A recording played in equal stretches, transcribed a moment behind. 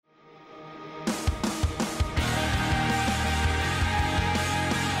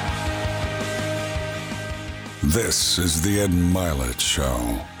This is the Ed Milet Show.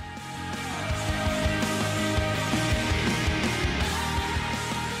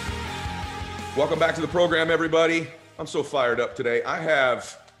 Welcome back to the program, everybody. I'm so fired up today.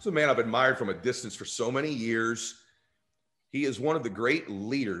 This is a man I've admired from a distance for so many years. He is one of the great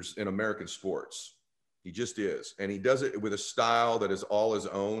leaders in American sports. He just is. And he does it with a style that is all his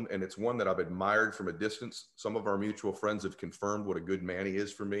own. And it's one that I've admired from a distance. Some of our mutual friends have confirmed what a good man he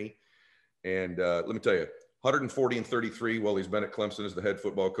is for me. And let me tell you, 140-33 while he's been at Clemson as the head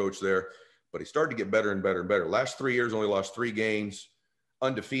football coach there. But he started to get better and better and better. Last 3 years, only lost 3 games,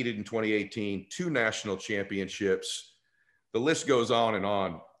 undefeated in 2018, 2 national championships. The list goes on and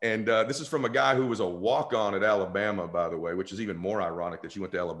on. And this is from a guy who was a walk-on at Alabama, by the way, which is even more ironic that you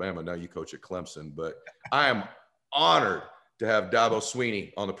went to Alabama. Now you coach at Clemson. But I am honored to have Dabo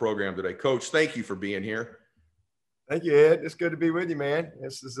Swinney on the program today. Coach, thank you for being here. Thank you, Ed. It's good to be with you, man.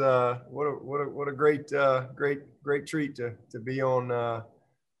 This is what a great treat to be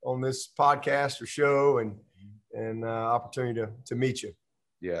on this podcast or show and opportunity to meet you.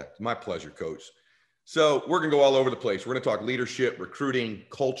 Yeah, it's my pleasure, Coach. So we're going to go all over the place. We're going to talk leadership, recruiting,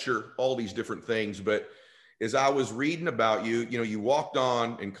 culture, all these different things. But as I was reading about you, you walked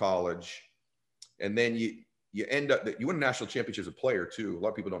on in college, and then you end up you win a national championship as a player too. A lot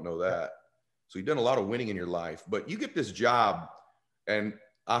of people don't know that. So you've done a lot of winning in your life, but you get this job, and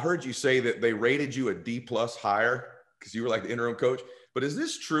I heard you say that they rated you a D+ higher because you were like the interim coach. But is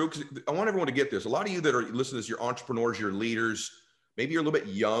this true? Because I want everyone to get this. A lot of you that are listening to this, you're entrepreneurs, you're leaders. Maybe you're a little bit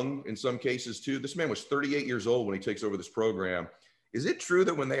young in some cases too. This man was 38 years old when he takes over this program. Is it true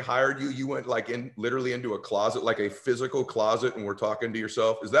that when they hired you, you went literally into a closet, like a physical closet, and were talking to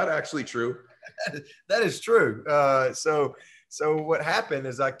yourself? Is that actually true? That is true. So what happened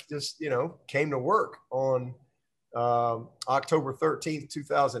is I just, came to work on October 13th,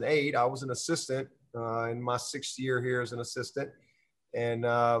 2008. I was an assistant in my 6th year here as an assistant, and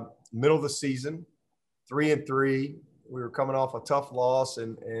middle of the season, 3-3. We were coming off a tough loss,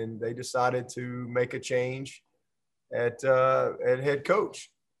 and they decided to make a change at head coach,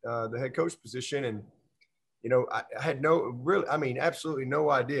 the head coach position. And, I had absolutely no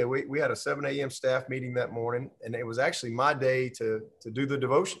idea. We had a 7 a.m. staff meeting that morning, and it was actually my day to do the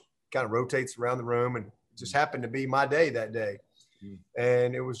devotion. Kind of rotates around the room, and it just happened to be my day that day.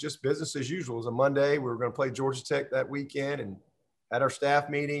 And it was just business as usual. It was a Monday. We were going to play Georgia Tech that weekend, and had our staff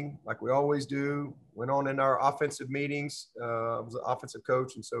meeting like we always do. Went on in our offensive meetings. I was an offensive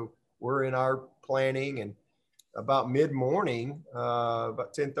coach, and so we're in our planning. And about mid-morning,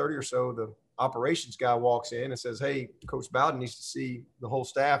 about 10:30 or so, the operations guy walks in and says, "Hey, Coach Bowden needs to see the whole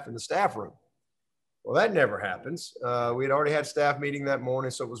staff in the staff room." Well, that never happens. We had already had staff meeting that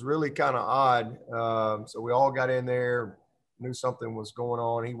morning, so it was really kind of odd. So we all got in there, knew something was going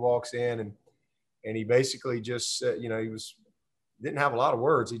on. He walks in and he basically just said, didn't have a lot of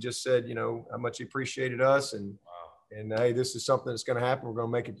words. He just said, how much he appreciated us, and hey, this is something that's going to happen. We're going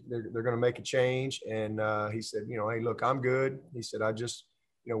to make it. They're going to make a change. And he said, hey, look, I'm good. He said, I just,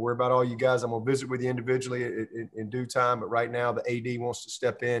 worry about all you guys. I'm going to visit with you individually in due time. But right now, the AD wants to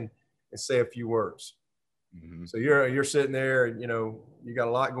step in and say a few words. Mm-hmm. So you're sitting there, and you got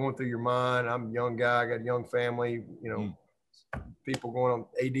a lot going through your mind. I'm a young guy. I got a young family. People going on.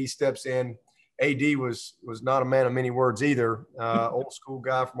 AD steps in. AD was not a man of many words either. Old school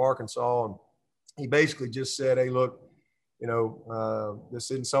guy from Arkansas, and he basically just said, "Hey, look, this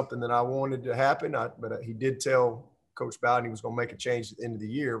isn't something that I wanted to happen, but he did tell Coach Bowden he was going to make a change at the end of the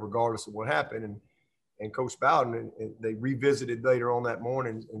year, regardless of what happened." And Coach Bowden, and they revisited later on that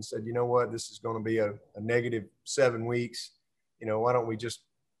morning and said, "You know what? This is going to be a negative 7 weeks. Why don't we just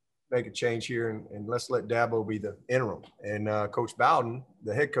make a change here and let's let Dabo be the interim?" And Coach Bowden,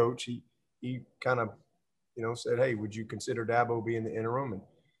 the head coach, he kind of, said, "Hey, would you consider Dabo being the interim?"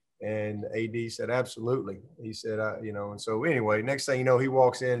 And AD said, "Absolutely." He said, and so anyway, next thing you know, he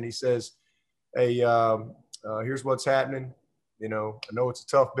walks in and he says, "Hey, here's what's happening. I know it's a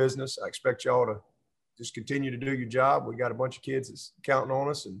tough business. I expect y'all to just continue to do your job. We got a bunch of kids that's counting on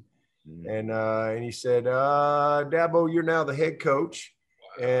us." And he said, "Dabo, you're now the head coach,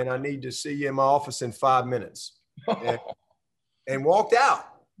 and I need to see you in my office in 5 minutes." And walked out.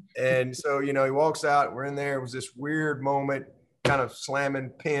 And so, he walks out. We're in there. It was this weird moment, kind of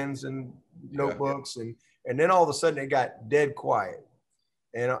slamming pens and notebooks. And then all of a sudden it got dead quiet.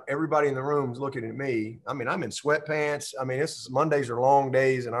 And everybody in the room is looking at me. I mean, I'm in sweatpants. I mean, Mondays are long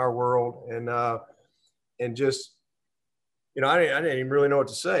days in our world. And just, I didn't even really know what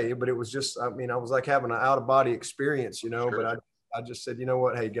to say, but it was just, I was like having an out of body experience, Sure. But I just said, "You know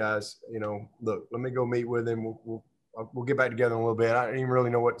what? Hey guys, look, let me go meet with him. We'll get back together in a little bit." I didn't even really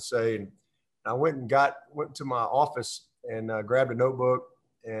know what to say. And I went to my office and grabbed a notebook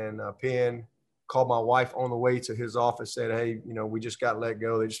and a pen, called my wife on the way to his office, said, hey, we just got let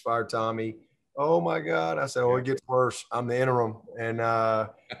go. They just fired Tommy. Oh my God. I said, oh, it gets worse. I'm the interim. And I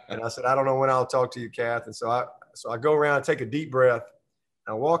said, I don't know when I'll talk to you, Kath. And so I go around and take a deep breath.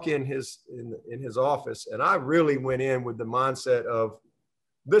 I walk in his office, and I really went in with the mindset of,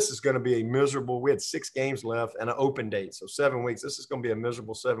 this is going to be a miserable, we had 6 games left and an open date. So 7 weeks, this is going to be a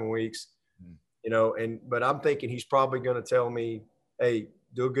miserable 7 weeks, but I'm thinking he's probably going to tell me, hey,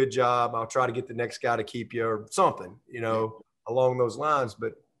 do a good job. I'll try to get the next guy to keep you or something, along those lines.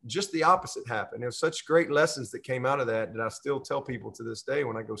 But just the opposite happened. There were such great lessons that came out of that I still tell people to this day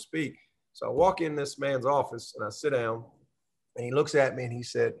when I go speak. So I walk in this man's office and I sit down, and he looks at me and he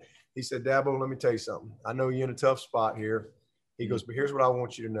said, Dabo, let me tell you something. I know you're in a tough spot here. He goes, but here's what I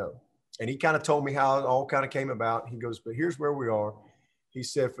want you to know. And he kind of told me how it all kind of came about. He goes, but here's where we are. He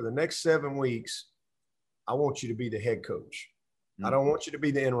said, for the next 7 weeks, I want you to be the head coach. I don't want you to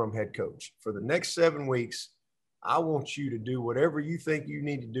be the interim head coach. For the next 7 weeks, I want you to do whatever you think you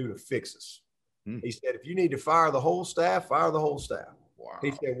need to do to fix us. He said, if you need to fire the whole staff, fire the whole staff. Wow.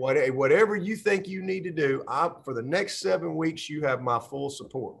 He said, whatever you think you need to do, for the next 7 weeks, you have my full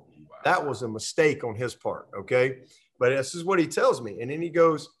support. Wow. That was a mistake on his part, okay? But this is what he tells me. And then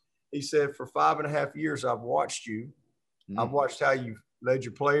he said, for 5.5 years, I've watched you. I've watched how you've led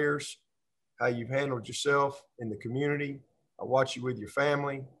your players, how you've handled yourself in the community. I watch you with your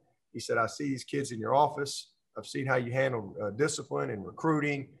family. He said, I see these kids in your office. I've seen how you handle discipline and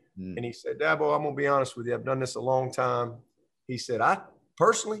recruiting. And he said, Dabo, I'm going to be honest with you. I've done this a long time. He said, I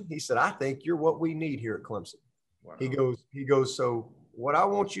think you're what we need here at Clemson. Wow. He goes, so what I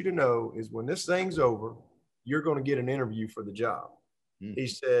want you to know is when this thing's over, you're going to get an interview for the job. He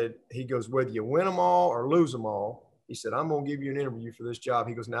said, whether you win them all or lose them all, he said, I'm going to give you an interview for this job.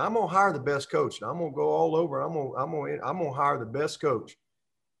 He goes, now I'm going to hire the best coach. Now I'm going to go all over. I'm going to hire the best coach.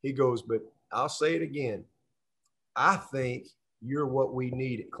 He goes, but I'll say it again. I think you're what we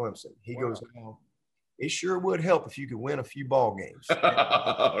need at Clemson. He goes, now, it sure would help if you could win a few ball games.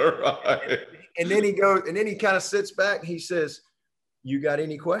 Right. And then he goes, and then he kind of sits back. He says, you got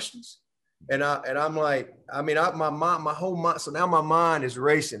any questions? And I'm like, my whole mind. So now my mind is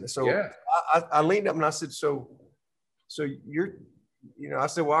racing. So I leaned up and I said, so you're, I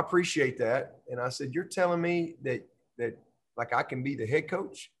said, well, I appreciate that. And I said, you're telling me that like I can be the head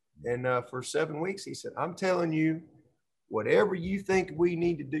coach and for 7 weeks. He said, I'm telling you, whatever you think you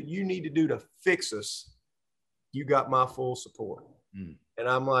need to do to fix us, you got my full support. And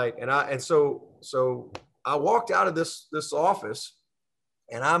I'm like, so I walked out of this office.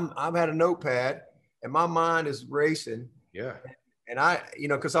 And I've had a notepad and my mind is racing. Yeah. And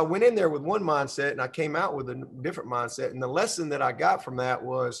because I went in there with one mindset and I came out with a different mindset. And the lesson that I got from that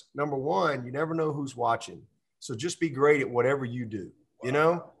was, number one, you never know who's watching. So just be great at whatever you do.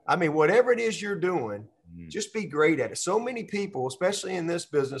 Wow. Whatever it is you're doing, just be great at it. So many people, especially in this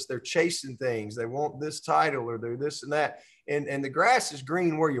business, they're chasing things. They want this title or they're this and that. And the grass is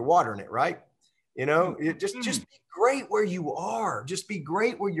green where you're watering it, right? Just be great where you are. Just be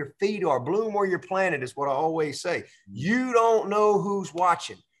great where your feet are. Bloom where you're planted is what I always say. You don't know who's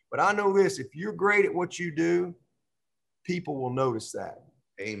watching, but I know this: if you're great at what you do, people will notice that.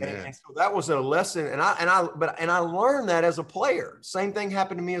 Amen. And so that was a lesson, and I learned that as a player. Same thing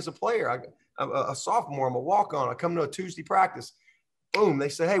happened to me as a player. I'm a sophomore. I'm a walk-on. I come to a Tuesday practice. Boom! They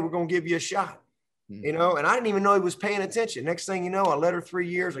say, "Hey, we're going to give you a shot." And I didn't even know he was paying attention. Next thing you know, I let her 3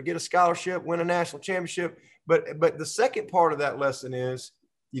 years. I get a scholarship, win a national championship. But the second part of that lesson is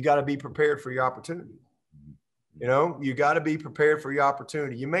you got to be prepared for your opportunity. You got to be prepared for your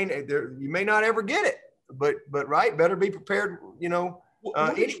opportunity. You may not ever get it, but right, better be prepared. Anyway.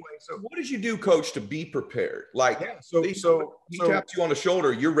 So what did you do, Coach, to be prepared? Like, so he tapped you on the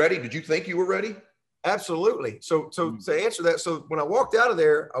shoulder. You're ready. Did you think you were ready? Absolutely. So to answer that, so when I walked out of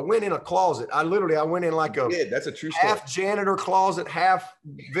there, I went in a closet. I went in like that's a true story. Half janitor closet, half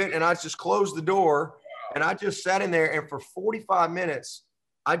vent, and I just closed the door and I just sat in there. And for 45 minutes,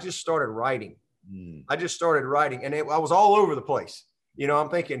 I just started writing. I just started writing, and I was all over the place. I'm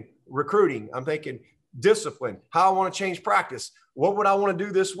thinking recruiting. I'm thinking discipline, how I want to change practice. What would I want to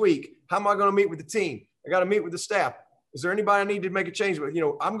do this week? How am I going to meet with the team? I got to meet with the staff. Is there anybody I need to make a change with?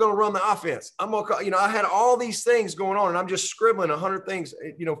 I'm going to run the offense. I'm going to, I had all these things going on, and I'm just scribbling 100 things,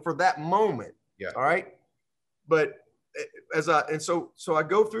 for that moment. Yeah. All right. But so I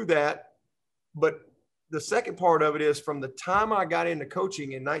go through that. But the second part of it is, from the time I got into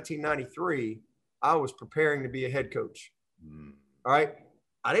coaching in 1993, I was preparing to be a head coach. All right.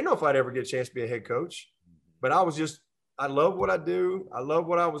 I didn't know if I'd ever get a chance to be a head coach, but I I love what I do. I love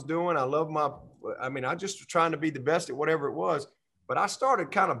what I was doing. I just was trying to be the best at whatever it was. But I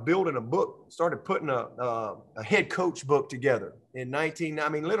started kind of building a book, started putting a head coach book together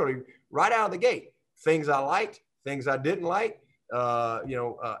literally right out of the gate. Things I liked, things I didn't like,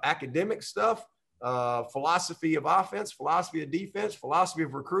 academic stuff, philosophy of offense, philosophy of defense, philosophy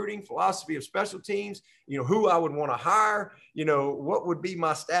of recruiting, philosophy of special teams, who I would want to hire, what would be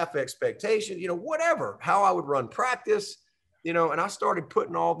my staff expectation, whatever, how I would run practice, and I started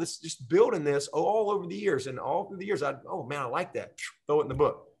putting all this, just building this all over the years. And all through the years, I like that. Throw it in the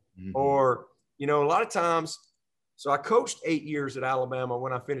book. Mm-hmm. Or, a lot of times, so I coached 8 years at Alabama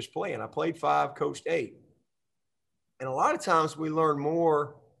when I finished playing. I played 5, coached 8. And a lot of times we learn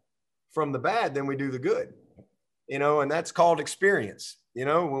more from the bad than we do the good, and that's called experience.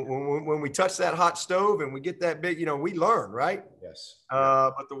 When we touch that hot stove and we get that big, we learn, right? Yes.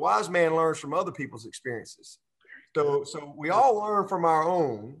 But the wise man learns from other people's experiences. So we all learn from our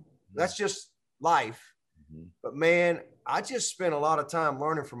own. That's just life. Mm-hmm. But man, I just spent a lot of time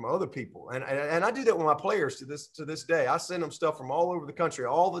learning from other people. And I do that with my players to this day. I send them stuff from all over the country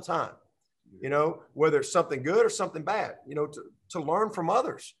all the time, whether it's something good or something bad, to learn from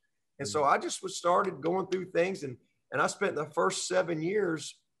others. And so I just started going through things, and I spent the first 7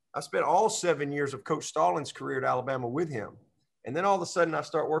 years, all 7 years of Coach Stallings' career at Alabama with him. And then all of a sudden I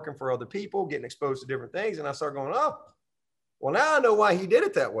start working for other people, getting exposed to different things. And I start going, oh, well, now I know why he did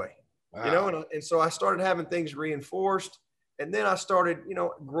it that way. Wow. And so I started having things reinforced. And then I started,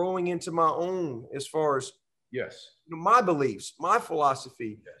 growing into my own, as far as my beliefs, my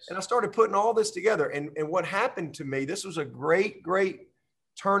philosophy. Yes. And I started putting all this together. And what happened to me, this was a great, great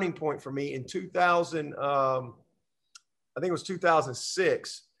turning point for me in 2000. I think it was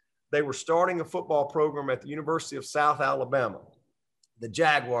 2006. They were starting a football program at the University of South Alabama, the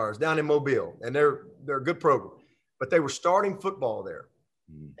Jaguars down in Mobile, and they're a good program, but they were starting football there.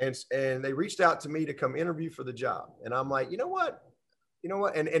 And they reached out to me to come interview for the job. And I'm like, you know what?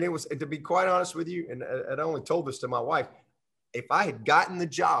 And it was, to be quite honest with you, and I only told this to my wife, if I had gotten the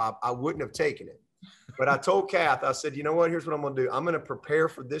job, I wouldn't have taken it. But I told Kath, I said, you know what, here's what I'm going to do. I'm going to prepare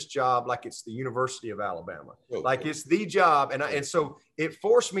for this job like it's the University of Alabama, like it's the job. And so it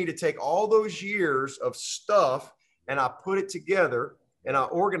forced me to take all those years of stuff, and I put it together, and I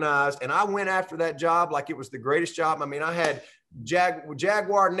organized, and I went after that job like it was the greatest job. I mean, I had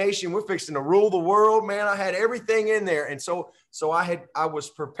Jaguar Nation. We're fixing to rule the world, man. I had everything in there. And so I was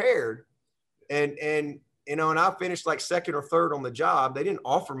prepared, and I finished like second or third on the job. They didn't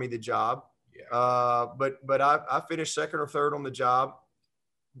offer me the job. But I finished second or third on the job,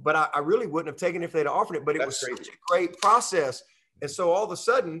 but I really wouldn't have taken it if they'd offered it, but it was such a great process. And so all of a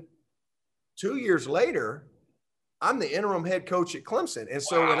sudden, 2 years later, I'm the interim head coach at Clemson. And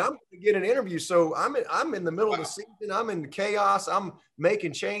so when I'm going to get an interview, so I'm in the middle of the season, I'm in chaos, I'm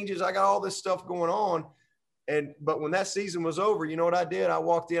making changes. I got all this stuff going on. But when that season was over, you know what I did? I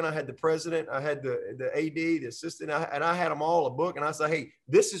walked in, I had the president, I had the AD, the assistant, and I had them all a book. And I said, hey,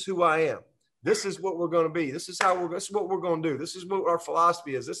 this is who I am. This is what we're going to be. This is what we're going to do. This is what our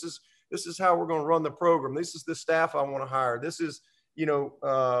philosophy is. This is how we're going to run the program. This is the staff I want to hire. This is,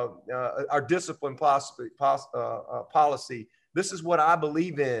 our discipline policy. This is what I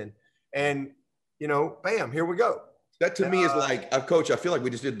believe in. And, bam, here we go. That to me is like, Coach, I feel like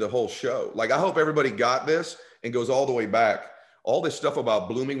we just did the whole show. Like, I hope everybody got this and goes all the way back. All this stuff about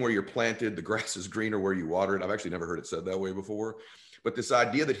blooming where you're planted, the grass is greener where you water it. I've actually never heard it said that way before. But this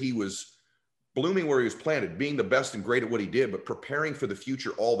idea that he was blooming where he was planted, being the best and great at what he did, but preparing for the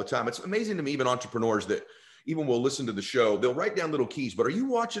future all the time. It's amazing to me, even entrepreneurs that even will listen to the show, they'll write down little keys, but are you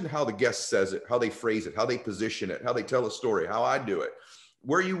watching how the guest says it, how they phrase it, how they position it, how they tell a story, how I do it,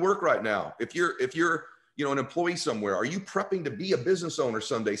 where you work right now? If you're an employee somewhere, are you prepping to be a business owner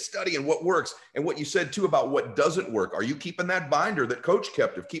someday, studying what works and what you said too about what doesn't work? Are you keeping that binder that Coach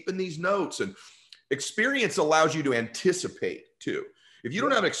kept of keeping these notes? And experience allows you to anticipate too. If you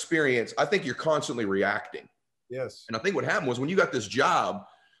don't have experience, I think you're constantly reacting. Yes. And I think what happened was when you got this job,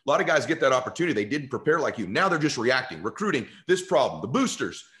 a lot of guys get that opportunity. They didn't prepare like you. Now they're just reacting, recruiting, this problem, the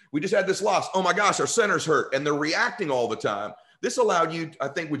boosters. We just had this loss. Oh my gosh, our center's hurt. And they're reacting all the time. This allowed you, I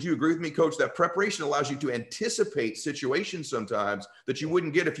think, would you agree with me, Coach, that preparation allows you to anticipate situations sometimes that you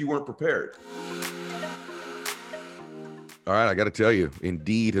wouldn't get if you weren't prepared. All right, I got to tell you,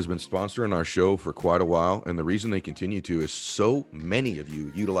 Indeed has been sponsoring our show for quite a while, and the reason they continue to is so many of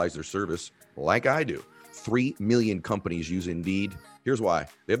you utilize their service like I do. 3 million companies use Indeed. Here's why.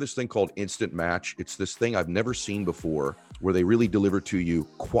 They have this thing called Instant Match. It's this thing I've never seen before where they really deliver to you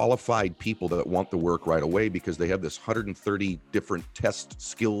qualified people that want the work right away because they have this 130 different test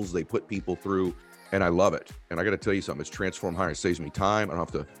skills they put people through. And I love it. And I got to tell you something. It's transformed hiring. It saves me time. I don't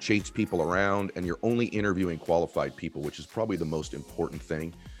have to chase people around. And you're only interviewing qualified people, which is probably the most important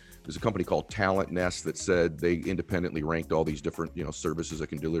thing. There's a company called Talent Nest that said they independently ranked all these different, services that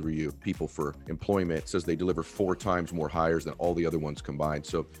can deliver you people for employment. It says they deliver 4 times more hires than all the other ones combined.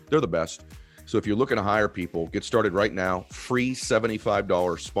 So they're the best. So if you're looking to hire people, get started right now. Free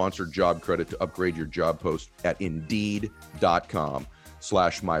 $75 sponsored job credit to upgrade your job post at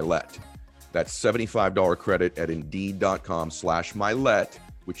Indeed.com/Milet. That's $75 credit at Indeed.com/Milet,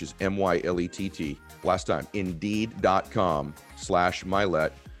 which is MYLETT. Last time,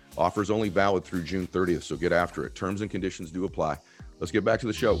 Indeed.com/Milet. Offers only valid through June 30th, so get after it. Terms and conditions do apply. Let's get back to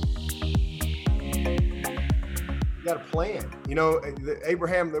the show. You got a plan.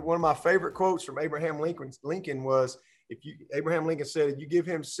 One of my favorite quotes from Abraham Lincoln was, Abraham Lincoln said, if you give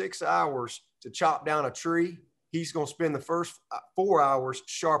him 6 hours to chop down a tree, he's going to spend the first 4 hours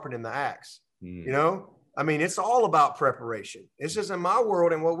sharpening the axe. It's all about preparation. It's just in my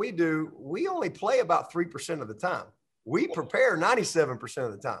world and what we do, we only play about 3% of the time. We prepare 97%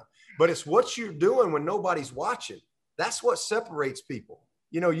 of the time, but it's what you're doing when nobody's watching. That's what separates people.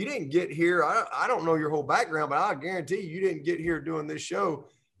 You didn't get here. I don't know your whole background, but I guarantee you didn't get here doing this show.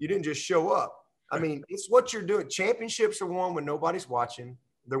 You didn't just show up. It's what you're doing. Championships are won when nobody's watching.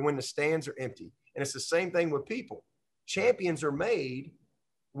 They're when the stands are empty. And it's the same thing with people. Champions are made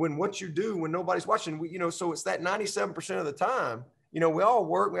when what you do when nobody's watching. So it's that 97% of the time. We all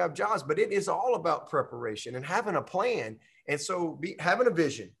work, we have jobs, but it is all about preparation and having a plan. And so having a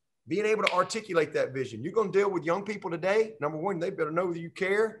vision, being able to articulate that vision. You're going to deal with young people today. Number one, they better know that you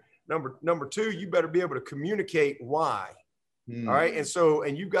care. Number two, you better be able to communicate why. All right.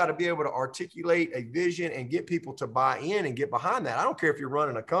 And you've got to be able to articulate a vision and get people to buy in and get behind that. I don't care if you're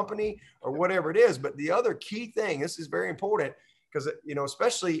running a company or whatever it is, but the other key thing, this is very important because,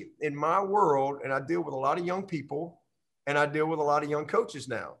 especially in my world, and I deal with a lot of young people and I deal with a lot of young coaches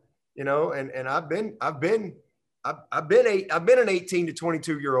now, and I've been an 18 to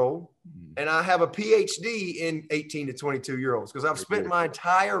 22 year old, and I have a PhD in 18 to 22 year olds because I've spent my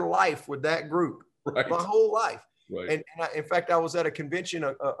entire life with that group, my whole life. Right. In fact, I was at a convention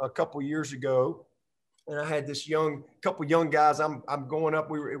a couple years ago, and I had this couple young guys. I'm going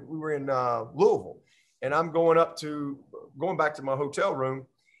up. We were in Louisville, and I'm going back to my hotel room,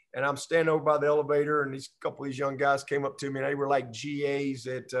 and I'm standing over by the elevator, and couple of these young guys came up to me, and they were like GAs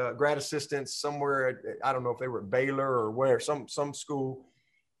at grad assistants somewhere. I don't know if they were at Baylor or where, some school,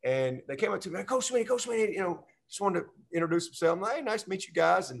 and they came up to me, Coach Swinney, just wanted to introduce themselves. I'm like, hey, nice to meet you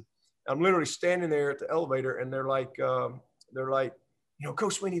guys, and I'm literally standing there at the elevator, and they're like, Coach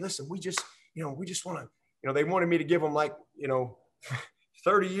Swinney, listen, we just want to, they wanted me to give them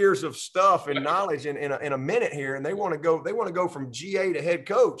 30 years of stuff and knowledge in a minute here. And they want to go from GA to head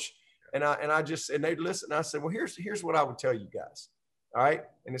coach. And they listen. I said, well, here's what I would tell you guys. All right.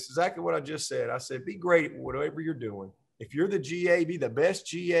 And it's exactly what I just said. I said, be great at whatever you're doing. If you're the GA, be the best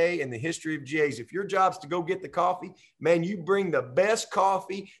GA in the history of GAs. If your job's to go get the coffee, man, you bring the best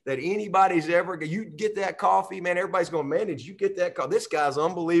coffee that anybody's ever, you get that coffee, man, everybody's going, man, did you get that coffee? This guy's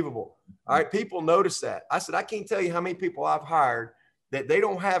unbelievable. All right. People notice that. I said, I can't tell you how many people I've hired that they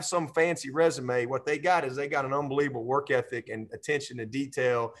don't have some fancy resume. What they got is they got an unbelievable work ethic and attention to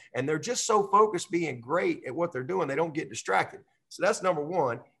detail. And they're just so focused being great at what they're doing. They don't get distracted. So that's number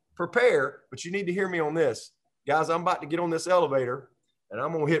one. Prepare, but you need to hear me on this. Guys, I'm about to get on this elevator and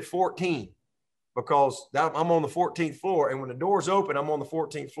I'm going to hit 14 because I'm on the 14th floor. And when the doors open, I'm on the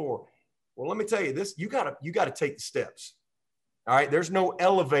 14th floor. Well, let me tell you this, you got to take the steps. All right. There's no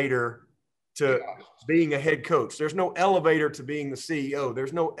elevator to being a head coach. There's no elevator to being the CEO.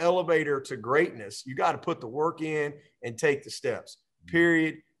 There's no elevator to greatness. You got to put the work in and take the steps,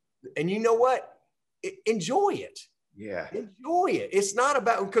 period. And you know what? Enjoy it. Yeah. Enjoy it. It's not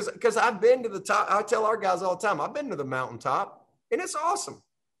about, because I've been to the top. I tell our guys all the time, I've been to the mountaintop and it's awesome.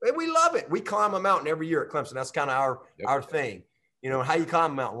 And we love it. We climb a mountain every year at Clemson. That's kind of our thing. How you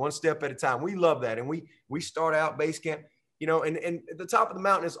climb a mountain, one step at a time. We love that. And we start out base camp, and at the top of the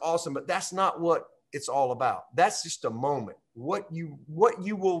mountain is awesome, but that's not what it's all about. That's just a moment. What you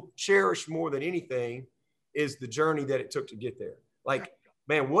will cherish more than anything is the journey that it took to get there. Like,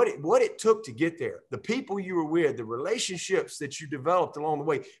 man, what it took to get there, the people you were with, the relationships that you developed along the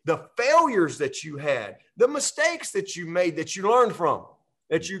way, the failures that you had, the mistakes that you made, that you learned from,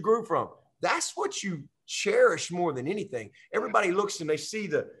 that you grew from. That's what you cherish more than anything. Everybody looks and they see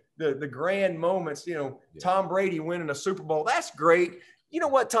the grand moments, Tom Brady winning a Super Bowl. That's great. You know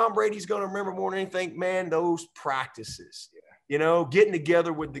what Tom Brady's going to remember more than anything? Man, those practices, getting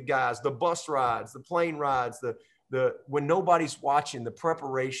together with the guys, the bus rides, the plane rides, the when nobody's watching, the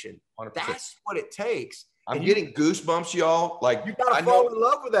preparation. 100%. That's what it takes. I'm getting goosebumps, y'all. Like, you got to fall in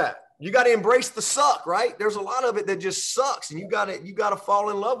love with that. You got to embrace the suck, right? There's a lot of it that just sucks, and you got to fall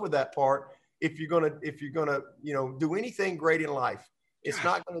in love with that part if you're gonna do anything great in life. It's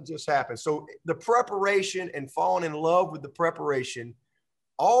not going to just happen. So the preparation and falling in love with the preparation,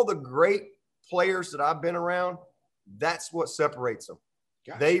 all the great players that I've been around, that's what separates them.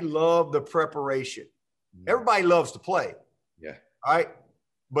 Gotcha. They love the preparation. Everybody loves to play. Yeah. All right.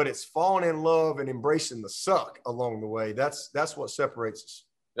 But it's falling in love and embracing the suck along the way. That's what separates us.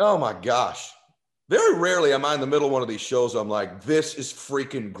 Oh my gosh. Very rarely am I in the middle of one of these shows. I'm like, this is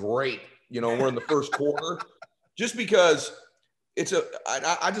freaking great. We're in the first quarter, just because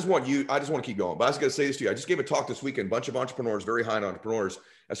I just want to keep going. But I was going to say this to you. I just gave a talk this weekend, a bunch of entrepreneurs, very high entrepreneurs.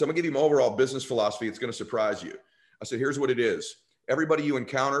 And so I'm going to give you my overall business philosophy. It's going to surprise you. I said, here's what it is. Everybody you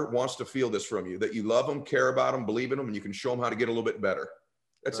encounter wants to feel this from you, that you love them, care about them, believe in them, and you can show them how to get a little bit better.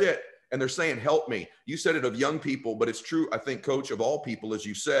 That's right. It. And they're saying, help me. You said it of young people, but it's true, I think, Coach, of all people, as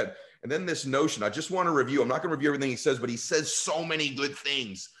you said. And then this notion, I just want to review. I'm not going to review everything he says, but he says so many good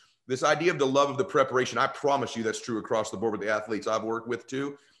things. This idea of the love of the preparation, I promise you that's true across the board with the athletes I've worked with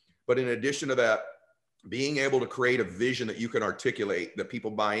too. But in addition to that, being able to create a vision that you can articulate, that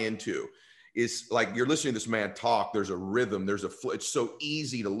people buy into, is like, you're listening to this man talk. There's a rhythm. It's so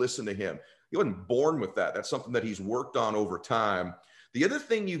easy to listen to him. He wasn't born with that. That's something that he's worked on over time. The other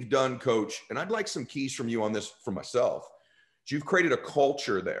thing you've done, Coach, and I'd like some keys from you on this for myself, is you've created a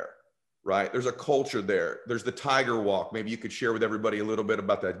culture there, right? There's a culture there. There's the Tiger Walk. Maybe you could share with everybody a little bit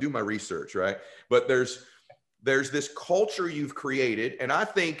about that. Do my research, right? But there's this culture you've created. And I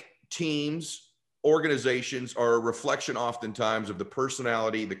think teams, organizations are a reflection oftentimes of the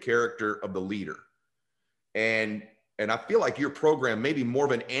personality, the character of the leader. And I feel like your program, maybe more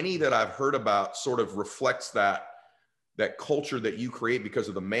than any that I've heard about, sort of reflects that culture that you create because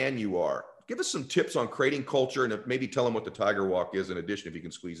of the man you are. Give us some tips on creating culture, and maybe tell them what the Tiger Walk is in addition, if you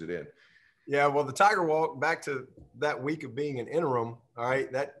can squeeze it in. Yeah, well, the Tiger Walk, back to that week of being an interim, all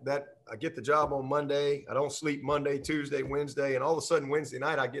right, that I get the job on Monday. I don't sleep Monday, Tuesday, Wednesday, and all of a sudden Wednesday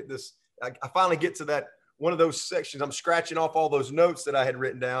night I get this, I finally get to that one of those sections. I'm scratching off all those notes that I had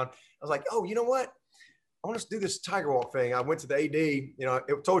written down. I was like, oh, you know what? I want to do this Tiger Walk thing. I went to the AD,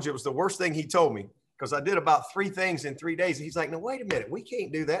 it told you it was the worst thing he told me, because I did about 3 things in 3 days. And he's like, no, wait a minute. We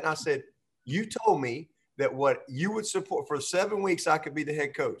can't do that. And I said, you told me that what you would support for 7 weeks, I could be the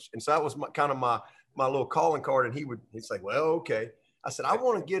head coach. And so that was kind of my little calling card. And he's like, well, okay. I said, I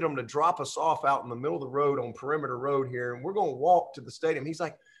want to get them to drop us off out in the middle of the road on Perimeter Road here. And we're going to walk to the stadium. He's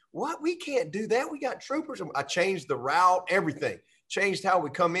like, what? We can't do that. We got troopers. I changed the route, everything, changed how we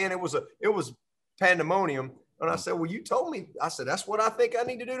come in. It was pandemonium. And I said, well, you told me. I said, that's what I think I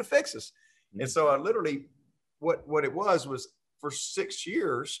need to do to fix this. And so I literally, what it was for 6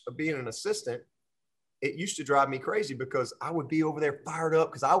 years of being an assistant, it used to drive me crazy because I would be over there fired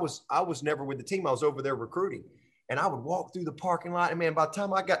up because I was never with the team. I was over there recruiting, and I would walk through the parking lot. And man, by the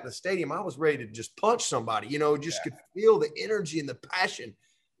time I got in the stadium, I was ready to just punch somebody, could feel the energy and the passion.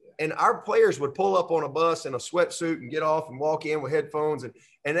 And our players would pull up on a bus in a sweatsuit and get off and walk in with headphones,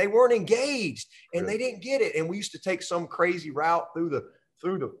 and they weren't engaged, and they didn't get it. And we used to take some crazy route through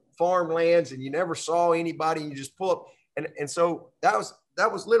the farmlands, and you never saw anybody, and you just pull up. And so that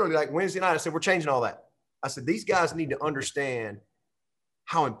was literally like Wednesday night. I said, we're changing all that. I said, these guys need to understand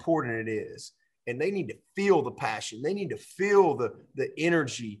how important it is, and they need to feel the passion. They need to feel the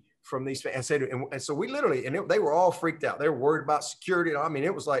energy from these fans. And so we literally, they were all freaked out. They were worried about security. I mean,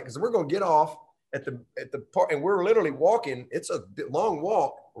 it was like, because we're going to get off at the park, and we're literally walking. It's a long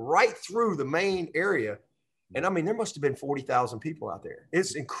walk right through the main area. And I mean, there must have been 40,000 people out there.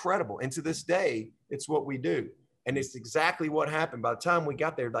 It's incredible. And to this day, it's what we do. And it's exactly what happened. By the time we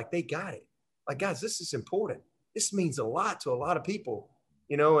got there, like, they got it. Like, guys, this is important. This means a lot to a lot of people,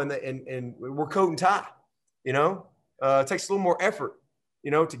 and we're coat and tie, it takes a little more effort,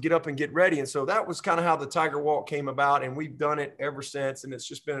 to get up and get ready. And so that was kind of how the Tiger Walk came about. And we've done it ever since. And it's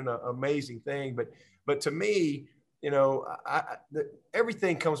just been an amazing thing. But to me,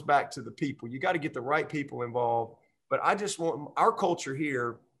 everything comes back to the people. You got to get the right people involved. But I just want our culture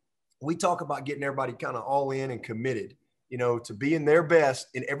here. We talk about getting everybody kind of all in and committed, to being their best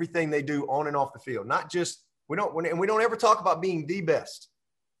in everything they do on and off the field. Not just, we don't ever talk about being the best.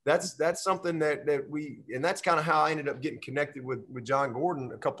 That's something that and that's kind of how I ended up getting connected with John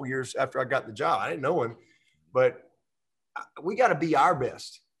Gordon a couple years after I got the job. I didn't know him, but we got to be our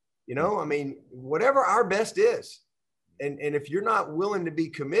best, I mean, whatever our best is. And if you're not willing to be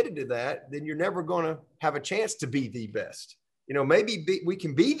committed to that, then you're never going to have a chance to be the best. Maybe we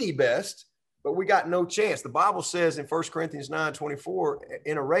can be the best, but we got no chance. The Bible says in 1 Corinthians 9:24,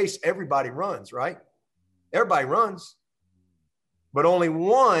 in a race, everybody runs, right? Everybody runs, but only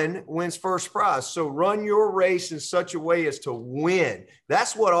one wins first prize. So run your race in such a way as to win.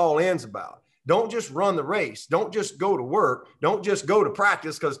 That's what all in's about. Don't just run the race. Don't just go to work. Don't just go to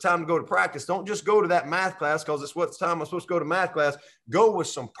practice because it's time to go to practice. Don't just go to that math class because it's what time I'm supposed to go to math class. Go with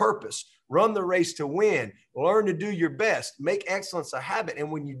some purpose. Run the race to win. Learn to do your best. Make excellence a habit.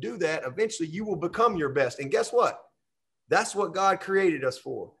 And when you do that, eventually you will become your best. And guess what? That's what God created us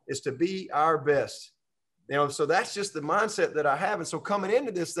for, is to be our best. You know, so that's just the mindset that I have. And so coming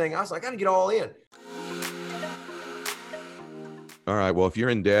into this thing, I was like, I got to get all in. All right. Well, if you're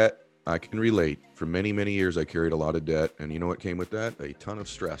in debt, I can relate. For many, many years, I carried a lot of debt. And you know what came with that? A ton of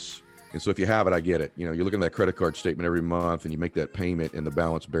stress. And so if you have it, I get it. You know, you're looking at that credit card statement every month and you make that payment and the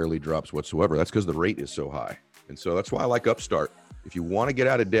balance barely drops whatsoever. That's because the rate is so high. And so that's why I like Upstart. If you want to get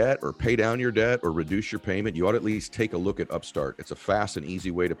out of debt or pay down your debt or reduce your payment, you ought to at least take a look at Upstart. It's a fast and easy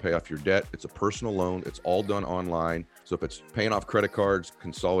way to pay off your debt. It's a personal loan. It's all done online. So if it's paying off credit cards,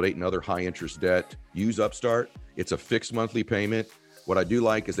 consolidating other high interest debt, use Upstart. It's a fixed monthly payment. What I do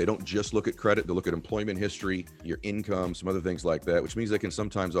like is they don't just look at credit, they look at employment history, your income, some other things like that, which means they can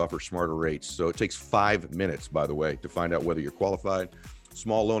sometimes offer smarter rates. So it takes 5 minutes, by the way, to find out whether you're qualified.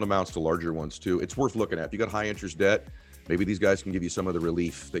 Small loan amounts to larger ones too. It's worth looking at. If you got high interest debt, maybe these guys can give you some of the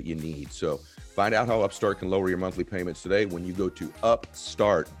relief that you need. So find out how Upstart can lower your monthly payments today when you go to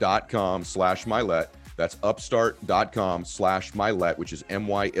upstart.com/Mylett. That's upstart.com/Mylett, which is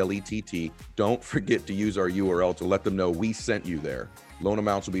MYLETT. Don't forget to use our URL to let them know we sent you there. Loan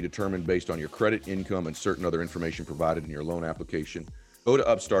amounts will be determined based on your credit, income, and certain other information provided in your loan application. Go to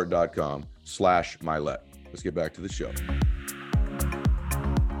upstart.com/Mylett. Let's get back to the show.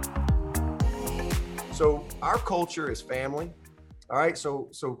 So our culture is family. All right. So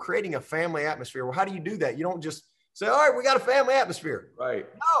creating a family atmosphere. Well, how do you do that? You don't just say, all right, we got a family atmosphere. Right.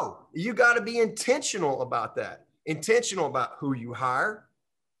 No, you got to be intentional about that. Intentional about who you hire.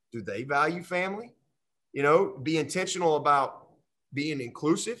 Do they value family? You know, be intentional about being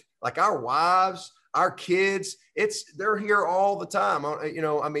inclusive. Like our wives, our kids, they're here all the time. You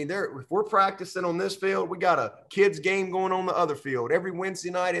know, I mean, if we're practicing on this field, we got a kids game going on the other field. Every Wednesday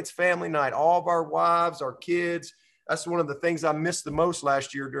night, it's family night. All of our wives, our kids. That's one of the things I missed the most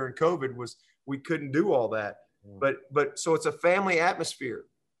last year during COVID was we couldn't do all that. But so it's a family atmosphere.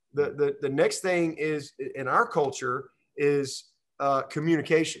 The next thing is in our culture is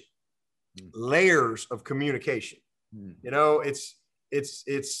communication, layers of communication. You know, it's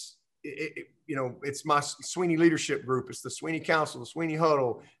my Swinney leadership group. It's the Swinney Council, the Swinney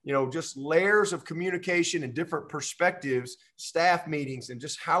Huddle, you know, just layers of communication and different perspectives, staff meetings, and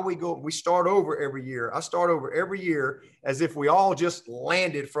just how we go. We start over every year. I start over every year as if we all just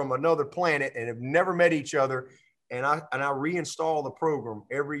landed from another planet and have never met each other. And I reinstall the program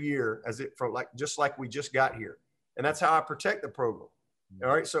every year just like we just got here. And that's how I protect the program. All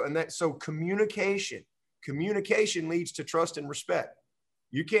right. So communication leads to trust and respect.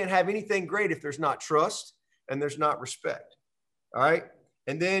 You can't have anything great if there's not trust and there's not respect. All right.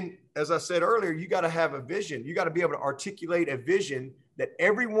 And then, as I said earlier, you got to have a vision. You got to be able to articulate a vision that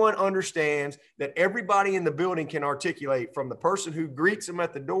everyone understands, that everybody in the building can articulate, from the person who greets them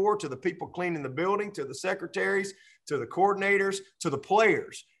at the door, to the people cleaning the building, to the secretaries, to the coordinators, to the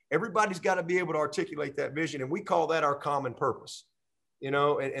players. Everybody's got to be able to articulate that vision. And we call that our common purpose. You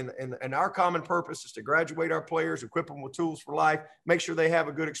know, and our common purpose is to graduate our players, equip them with tools for life, make sure they have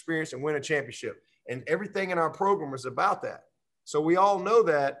a good experience and win a championship. And everything in our program is about that. So we all know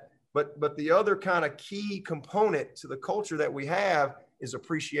that, but the other kind of key component to the culture that we have is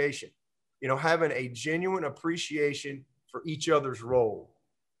appreciation. You know, having a genuine appreciation for each other's role.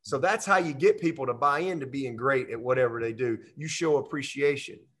 So that's how you get people to buy into being great at whatever they do. You show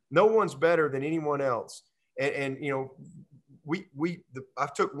appreciation. No one's better than anyone else. And you know, I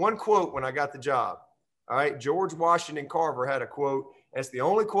took one quote when I got the job. All right. George Washington Carver had a quote. That's the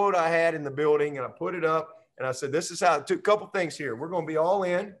only quote I had in the building. And I put it up and I said, this is how I took a couple things here. We're going to be all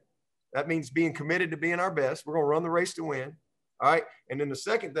in. That means being committed to being our best. We're going to run the race to win. All right. And then the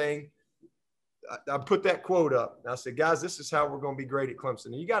second thing, I put that quote up. And I said, guys, this is how we're going to be great at Clemson.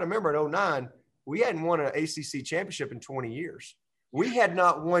 And you got to remember in 2009, we hadn't won an ACC championship in 20 years. We had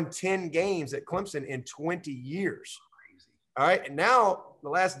not won 10 games at Clemson in 20 years. All right. And now the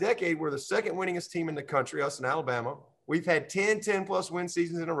last decade, we're the second winningest team in the country, us in Alabama. We've had 10 plus win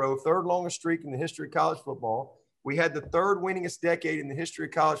seasons in a row, third longest streak in the history of college football. We had the third winningest decade in the history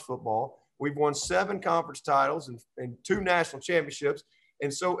of college football. We've won 7 conference titles and 2 national championships.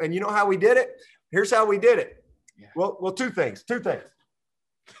 And you know how we did it? Here's how we did it. Yeah. Well, two things.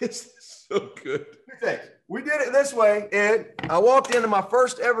 This is so good. We did it this way, Ed. I walked into my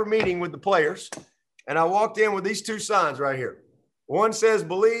first ever meeting with the players, and I walked in with these two signs right here. One says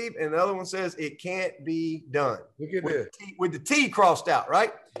believe, and the other one says it can't be done. Look at this. With the T crossed out,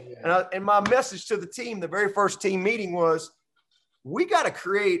 right? Yeah. And my message to the team, the very first team meeting was, we got to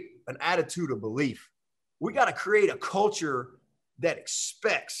create an attitude of belief. We got to create a culture that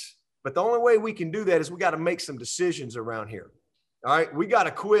expects. But the only way we can do that is we got to make some decisions around here. All right. We got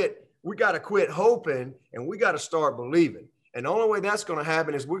to quit. We got to quit hoping, and we got to start believing. And the only way that's going to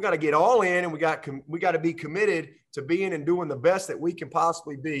happen is we got to get all in, and we got to be committed to being and doing the best that we can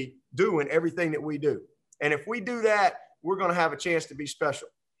possibly be doing everything that we do. And if we do that, we're going to have a chance to be special.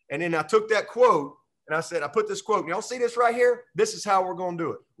 And then I took that quote and I said, I put this quote, y'all see this right here? This is how we're going to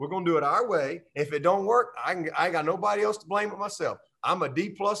do it. We're going to do it our way. If it don't work, I ain't got nobody else to blame but myself. I'm a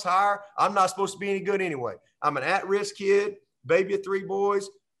D+ hire. I'm not supposed to be any good anyway. I'm an at-risk kid, baby of 3 boys,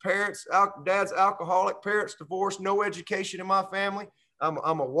 parents, dad's alcoholic, parents divorced, no education in my family. I'm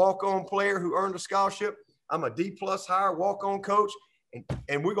a walk-on player who earned a scholarship. I'm a D+ hire, walk-on coach,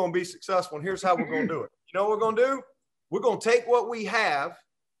 and we're going to be successful. And here's how we're going to do it. You know what we're going to do? We're going to take what we have.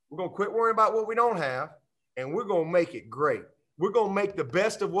 We're going to quit worrying about what we don't have, and we're going to make it great. We're going to make the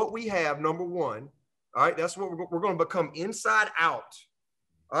best of what we have, number one. All right, that's what we're going to become inside out.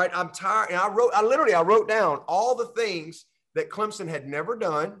 All right, I'm tired. And I wrote down all the things that Clemson had never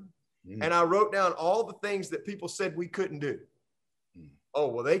done, and I wrote down all the things that people said we couldn't do. Oh,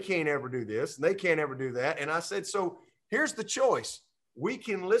 well, they can't ever do this, and they can't ever do that. And I said, so here's the choice. We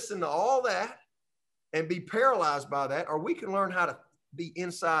can listen to all that and be paralyzed by that, or we can learn how to be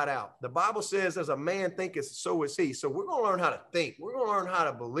inside out. The Bible says, as a man thinketh, so is he. So we're going to learn how to think. We're going to learn how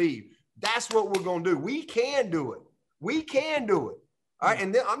to believe. That's what we're going to do. We can do it. We can do it. All right.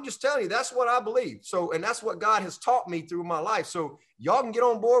 And then I'm just telling you, that's what I believe. So, and that's what God has taught me through my life. So y'all can get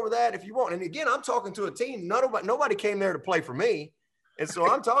on board with that if you want. And again, I'm talking to a team. Nobody came there to play for me. And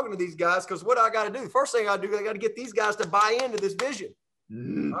so I'm talking to these guys because what I got to do, the first thing I do, I got to get these guys to buy into this vision.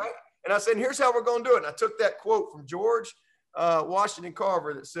 All right. And I said, here's how we're going to do it. And I took that quote from George Washington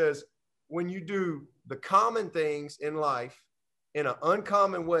Carver that says, when you do the common things in life in an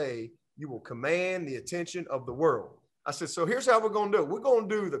uncommon way, you will command the attention of the world. I said, so here's how we're going to do it. We're going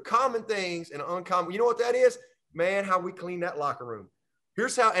to do the common things in an uncommon. You know what that is? Man, how we clean that locker room.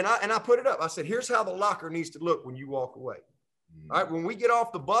 Here's how, and I put it up. I said, here's how the locker needs to look when you walk away. All right. When we get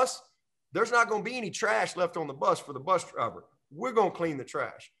off the bus, there's not going to be any trash left on the bus for the bus driver. We're going to clean the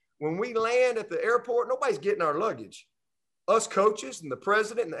trash. When we land at the airport, nobody's getting our luggage. Us coaches and the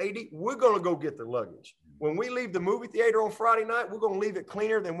president and the AD, we're going to go get the luggage. When we leave the movie theater on Friday night, we're going to leave it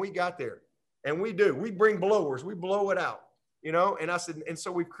cleaner than we got there. And we do. We bring blowers. We blow it out, you know? And I said, and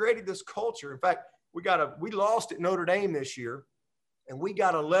so we've created this culture. In fact, we lost at Notre Dame this year, and we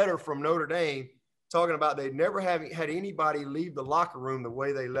got a letter from Notre Dame talking about they never had anybody leave the locker room the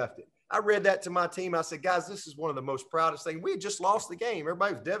way they left it. I read that to my team. I said, guys, this is one of the most proudest things. We had just lost the game.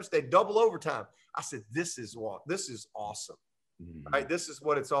 Everybody was devastated, double overtime. I said, this is awesome. All right, this is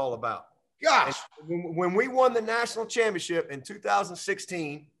what it's all about. Gosh. When we won the national championship in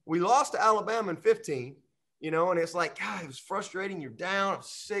 2016, we lost to Alabama in 15, you know, and it's like, God, it was frustrating. You're down. I'm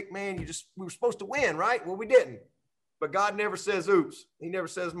sick, man. We were supposed to win, right? Well, we didn't. But God never says, oops. He never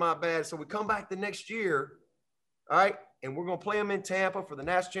says my bad. So we come back the next year, all right, and we're going to play them in Tampa for the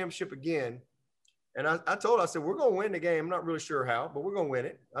national championship again. And I said, we're going to win the game. I'm not really sure how, but we're going to win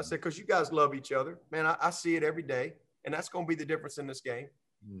it. I said, because you guys love each other. Man, I see it every day, and that's going to be the difference in this game.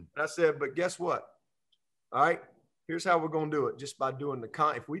 And I said, but guess what? All right, here's how we're going to do it, just by doing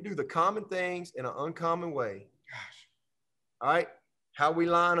if we do the common things in an uncommon way. Gosh. All right, how we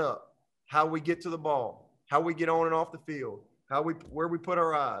line up, how we get to the ball, how we get on and off the field, where we put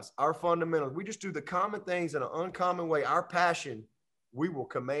our eyes, our fundamentals. We just do the common things in an uncommon way. Our passion, we will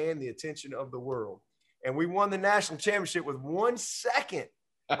command the attention of the world. And we won the national championship with 1 second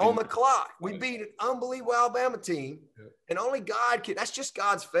on the clock. We beat an unbelievable Alabama team, and only God can. That's just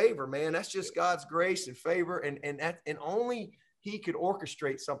God's favor, man. That's just God's grace and favor, and only He could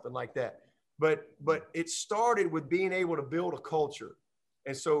orchestrate something like that. But it started with being able to build a culture,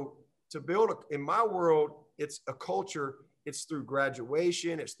 and so in my world, it's a culture. It's through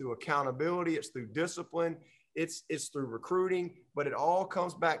graduation, it's through accountability, it's through discipline, it's through recruiting, but it all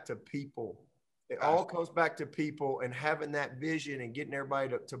comes back to people. It all comes back to people and having that vision and getting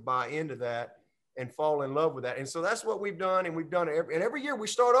everybody to buy into that and fall in love with that. And so that's what we've done. And we've done it every year we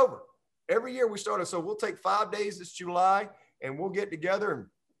start over. Every year we start. So we'll take 5 days this July and we'll get together and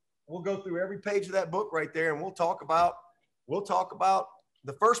we'll go through every page of that book right there. And we'll talk about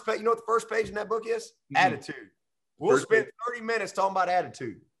the first page. You know what the first page in that book is? Attitude. We'll spend 30 minutes talking about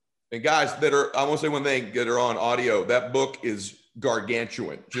attitude. And guys I want to say one thing that are on audio, that book is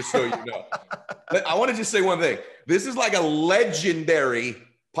gargantuan, just so you know. I want to just say one thing. This is like a legendary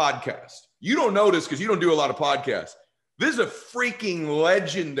podcast. You don't know this because you don't do a lot of podcasts. This is a freaking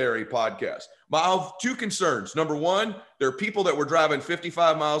legendary podcast. I have two concerns. Number one, there are people that were driving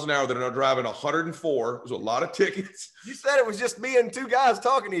 55 miles an hour that are now driving 104. There's a lot of tickets. You said it was just me and two guys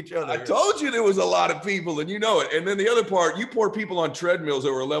talking to each other. I told you there was a lot of people, and you know it. And then the other part, you poor people on treadmills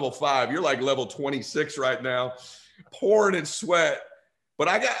that were level 5. You're like level 26 right now, pouring in sweat. But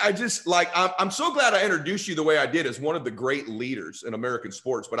I'm so glad I introduced you the way I did as one of the great leaders in American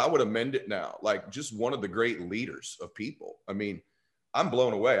sports, but I would amend it now, like just one of the great leaders of people. I mean, I'm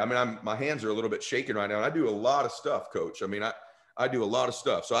blown away. I mean, my hands are a little bit shaking right now, and I do a lot of stuff, Coach. I mean, I do a lot of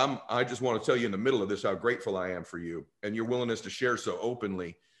stuff. So I just want to tell you in the middle of this how grateful I am for you and your willingness to share so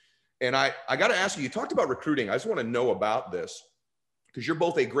openly. And I got to ask you, you talked about recruiting. I just want to know about this because you're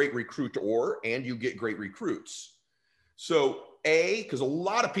both a great recruiter and you get great recruits. So because a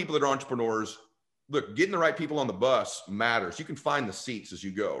lot of people that are entrepreneurs, look, getting the right people on the bus matters. You can find the seats as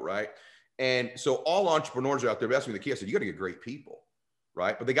you go, right? And so all entrepreneurs out there, that's me the key. I said, you got to get great people,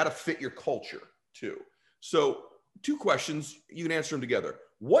 right? But they got to fit your culture too. So 2 questions, you can answer them together.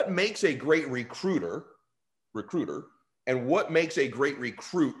 What makes a great recruiter, and what makes a great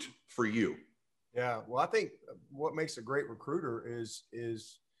recruit for you? Yeah, well, I think what makes a great recruiter is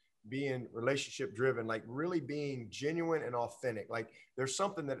being relationship driven, like really being genuine and authentic. Like there's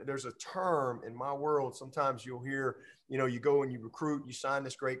a term in my world. Sometimes you'll hear, you go and you recruit, you sign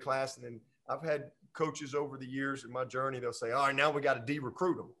this great class. And then I've had coaches over the years in my journey, they'll say, all right, now we got to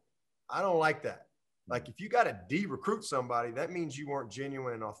de-recruit them. I don't like that. Like if you got to de-recruit somebody, that means you weren't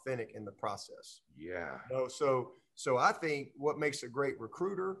genuine and authentic in the process. Yeah. So I think what makes a great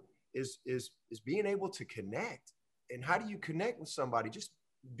recruiter is being able to connect. And how do you connect with somebody? Just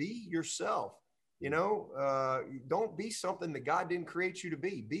be yourself, don't be something that God didn't create you to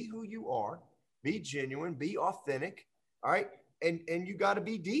be. Be who you are, be genuine, be authentic. All right. And you got to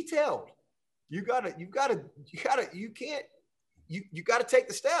be detailed. You got to take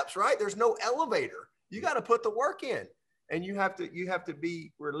the steps, right? There's no elevator. You got to put the work in, and you have to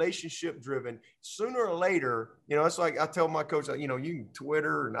be relationship driven. Sooner or later, it's like I tell my coach, you can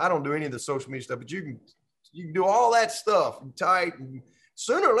Twitter, and I don't do any of the social media stuff, but you can do all that stuff and type. And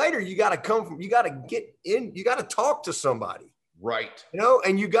sooner or later, you got to get in, you got to talk to somebody. Right.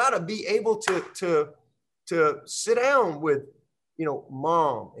 And you got to be able to sit down with,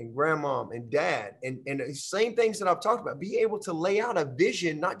 mom and grandmom and dad and the same things that I've talked about, be able to lay out a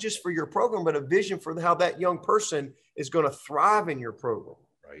vision, not just for your program, but a vision for how that young person is going to thrive in your program.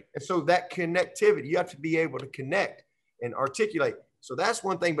 Right. And so that connectivity, you have to be able to connect and articulate. So that's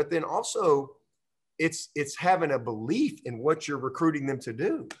one thing, but then also it's having a belief in what you're recruiting them to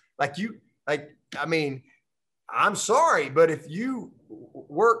do. I'm sorry, but if you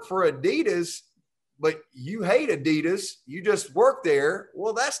work for Adidas, but you hate Adidas, you just work there,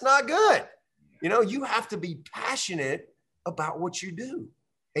 well, that's not good. You have to be passionate about what you do.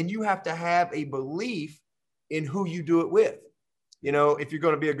 And you have to have a belief in who you do it with, if you're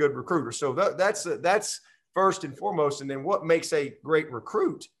going to be a good recruiter. So that's first and foremost. And then what makes a great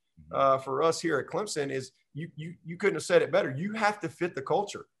recruit for us here at Clemson is you couldn't have said it better. You have to fit the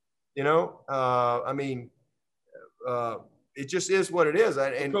culture, it just is what it is.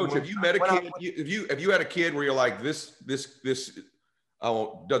 And Coach, have you met a kid? Have you had a kid where you're like, this doesn't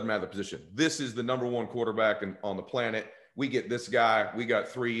matter the position. This is the number one quarterback on the planet. We get this guy. We got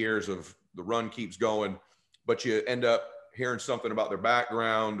 3 years of the run keeps going, but you end up hearing something about their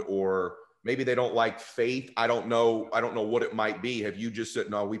background, or maybe they don't like faith. I don't know what it might be. Have you just said,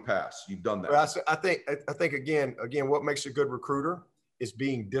 no, we pass? You've done that. Well, I think again, what makes a good recruiter is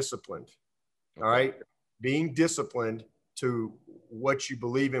being disciplined. Okay. All right. Being disciplined to what you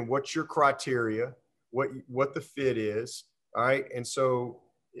believe in, what's your criteria, what the fit is. All right. And so,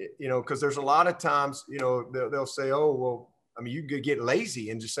 because there's a lot of times, they'll say, oh, well, you could get lazy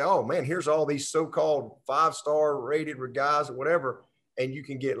and just say, oh man, here's all these so-called 5-star rated guys or whatever. And you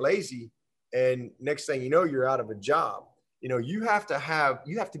can get lazy. And next thing you know, you're out of a job. You have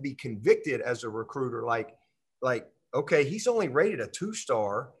to be convicted as a recruiter. Like, okay, he's only rated a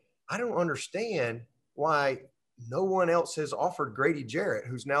 2-star. I don't understand why no one else has offered Grady Jarrett,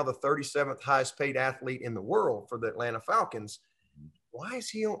 who's now the 37th highest paid athlete in the world for the Atlanta Falcons. Why is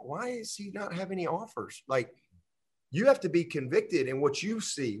he not have any offers? Like, you have to be convicted in what you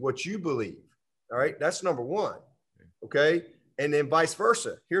see, what you believe. All right. That's number one. Okay. And then vice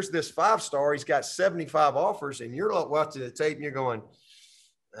versa. Here's this 5-star. He's got 75 offers, and you're watching the tape and you're going,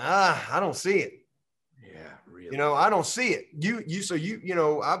 I don't see it. Yeah, Really? You know, I don't see it. You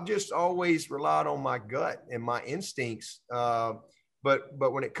know, I've just always relied on my gut and my instincts. But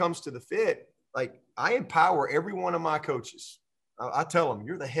when it comes to the fit, like I empower every one of my coaches. I tell them,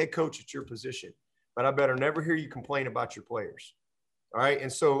 you're the head coach at your position, but I better never hear you complain about your players. All right.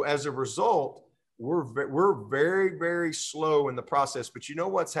 And so as a result, we're very, very slow in the process. But you know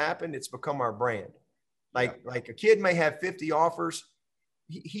what's happened? It's become our brand. Like a kid may have 50 offers.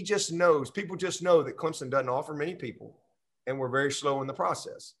 He just knows, people just know that Clemson doesn't offer many people, and we're very slow in the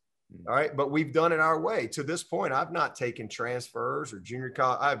process. All right. But we've done it our way. To this point, I've not taken transfers or junior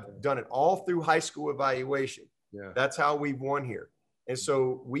college. I've done it all through high school evaluation. Yeah. That's how we've won here. And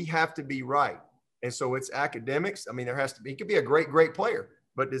so we have to be right. And so it's academics. I mean, there has to be, he could be a great player,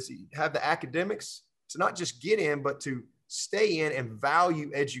 but does he have the academics to not just get in, but to stay in and value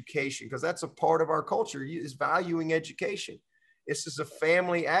education? Because that's a part of our culture, is valuing education. This is a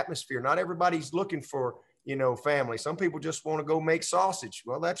family atmosphere. Not everybody's looking for, you know, family. Some people just want to go make sausage.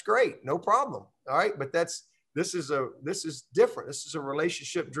 Well, that's great. No problem. All right. But this is different. This is a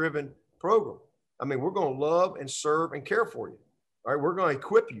relationship driven program. I mean, we're going to love and serve and care for you. All right. We're going to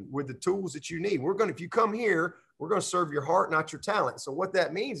equip you with the tools that you need. If you come here, we're going to serve your heart, not your talent. So what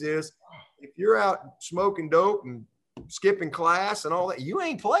that means is if you're out smoking dope and skipping class and all that, you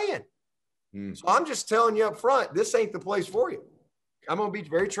ain't playing. So I'm just telling you up front, this ain't the place for you. I'm going to be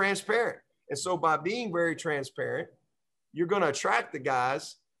very transparent. And so by being very transparent, you're going to attract the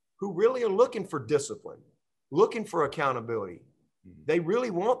guys who really are looking for discipline, looking for accountability. They really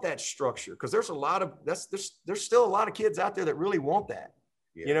want that structure, because there's still a lot of kids out there that really want that.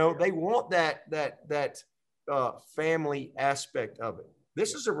 They want that family aspect of it.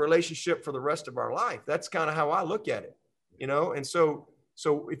 This is a relationship for the rest of our life. That's kind of how I look at it, you know? And so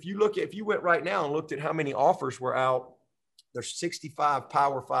if you went right now and looked at how many offers were out, there's 65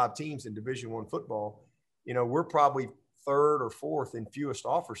 Power 5 teams in Division I football. You know, we're probably third or fourth in fewest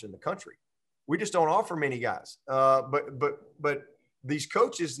offers in the country. We just don't offer many guys. But these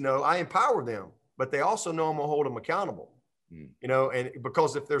coaches know I empower them, but they also know I'm gonna hold them accountable. You know, and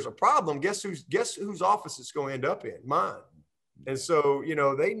because if there's a problem, guess whose office it's going to end up in? Mine. And so, you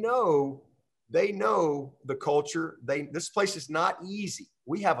know, they know the culture. This place is not easy.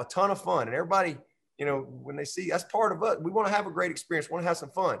 We have a ton of fun, and everybody, you know, when they see that's part of us, we want to have a great experience, want to have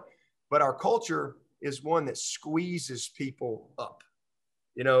some fun, but our culture is one that squeezes people up.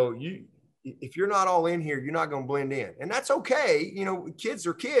 You know, if you're not all in here, you're not going to blend in, and that's okay. You know, kids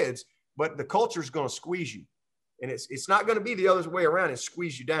are kids, but the culture is going to squeeze you, and it's not going to be the other way around and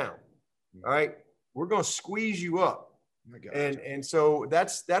squeeze you down. All right, we're going to squeeze you up, and so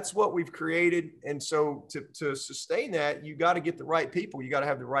that's what we've created. And so to sustain that, you got to get the right people. You got to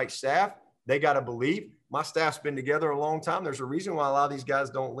have the right staff. They got to believe. My staff's been together a long time. There's a reason why a lot of these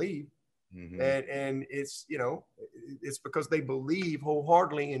guys don't leave. And it's, you know, it's because they believe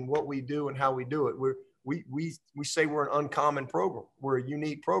wholeheartedly in what we do and how we do it. We say we're an uncommon program. We're a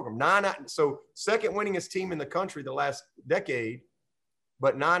unique program. So second winningest team in the country the last decade,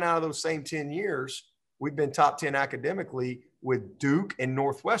 but 9 out of those same 10 years, we've been top 10 academically with Duke and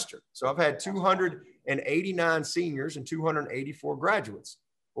Northwestern. So I've had 289 seniors and 284 graduates.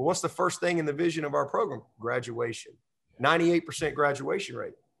 Well, what's the first thing in the vision of our program? Graduation. 98% graduation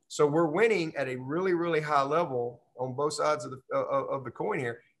rate. So we're winning at a really, really high level on both sides of the coin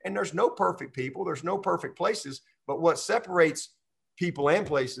here. And there's no perfect people. There's no perfect places. But what separates people and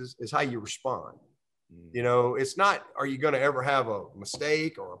places is how you respond. You know, it's not, are you going to ever have a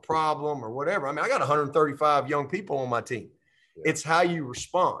mistake or a problem or whatever? I mean, I got 135 young people on my team. It's how you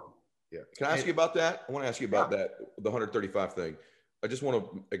respond. Can I ask you about that? I want to ask you about that, the 135 thing. I just want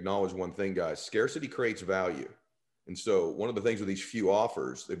to acknowledge one thing, guys. Scarcity creates value. And so one of the things with these few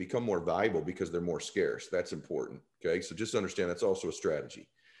offers, they become more valuable because they're more scarce. That's important. Okay. So just understand that's also a strategy.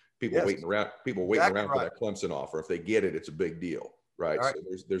 People waiting around for that Clemson offer. If they get it, it's a big deal. Right. So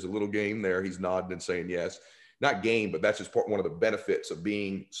there's a little game there. He's nodding and saying yes. Not game, but that's just one of the benefits of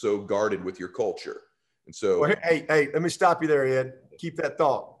being so guarded with your culture. And so hey, let me stop you there, Ed. Keep that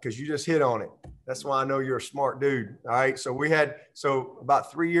thought, because you just hit on it. That's why I know you're a smart dude. All right. So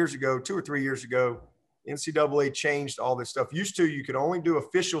about 3 years ago, 2 or 3 years ago, NCAA changed all this stuff. Used to, you could only do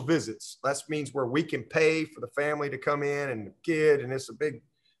official visits. That means where we can pay for the family to come in and the kid, and it's a big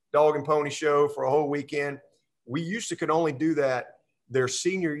dog and pony show for a whole weekend. We used to could only do that their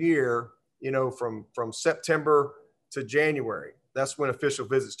senior year, you know, from September to January. That's when official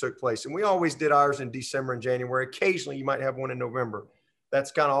visits took place. And we always did ours in December and January. Occasionally you might have one in November.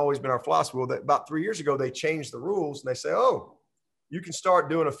 That's kind of always been our philosophy. Well, about 3 years ago, they changed the rules and they say, oh, you can start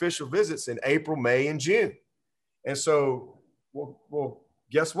doing official visits in April, May, and June. And so, well,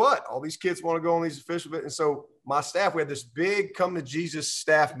 guess what? All these kids want to go on these official visits. And so my staff, we had this big come to Jesus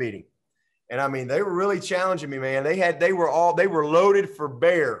staff meeting. And I mean, they were really challenging me, man. They were loaded for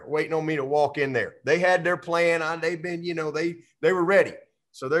bear waiting on me to walk in there. They had their plan. They've been, they were ready.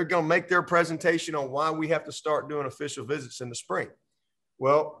 So they're going to make their presentation on why we have to start doing official visits in the spring.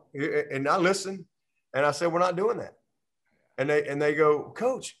 Well, and I listened and I said, we're not doing that. And they go,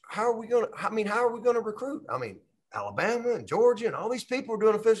 Coach, how are we going to recruit? I mean, Alabama and Georgia and all these people are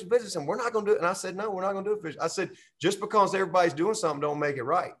doing official visits and we're not going to do it. And I said, no, we're not going to do official. I said, just because everybody's doing something, don't make it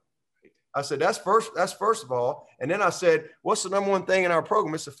right. I said, that's first of all. And then I said, what's the number one thing in our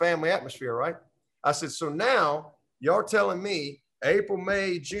program? It's a family atmosphere, right? I said, so now y'all telling me April,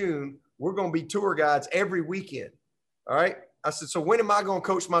 May, June, we're going to be tour guides every weekend. All right. I said, so when am I going to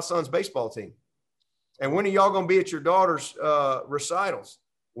coach my son's baseball team? And when are y'all going to be at your daughter's recitals?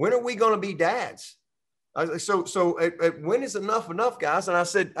 When are we going to be dads? So when is enough, guys? And I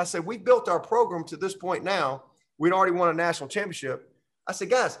said, we built our program to this point now. We'd already won a national championship. I said,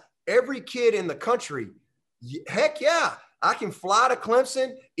 guys, every kid in the country, heck yeah, I can fly to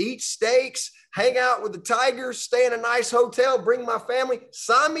Clemson, eat steaks, hang out with the Tigers, stay in a nice hotel, bring my family,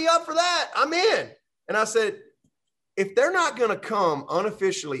 sign me up for that. I'm in. And I said, if they're not going to come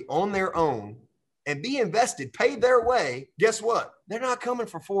unofficially on their own and be invested, paid their way, guess what? They're not coming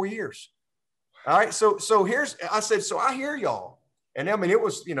for 4 years. All right. So I said, so I hear y'all. And I mean, it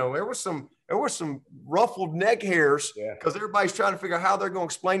was, there were some ruffled neck hairs because everybody's trying to figure out how they're going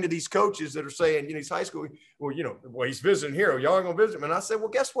to explain to these coaches that are saying, he's high school. Well, he's visiting here. Y'all are going to visit him. And I said, well,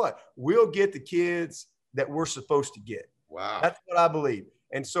 guess what? We'll get the kids that we're supposed to get. Wow. That's what I believe.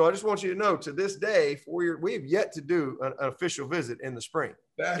 And so I just want you to know, to this day, 4 years, we have yet to do an official visit in the spring.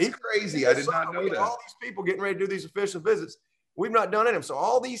 That's crazy. I did not know that. All these people getting ready to do these official visits, we've not done any. So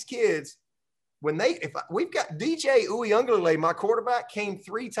all these kids, we've got DJ Uiagalelei, my quarterback, came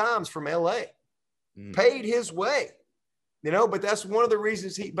 3 times from LA, paid his way, but that's one of the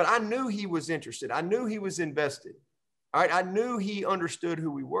reasons but I knew he was interested. I knew he was invested. All right. I knew he understood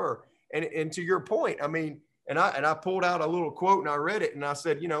who we were. And to your point, I mean, and I pulled out a little quote and I read it and I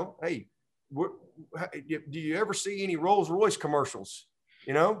said, hey, do you ever see any Rolls Royce commercials?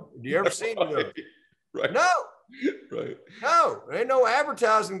 Do you ever see any of those? Right. No. Right. No, there ain't no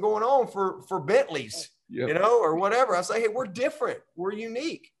advertising going on for Bentleys, or whatever. I say, hey, we're different. We're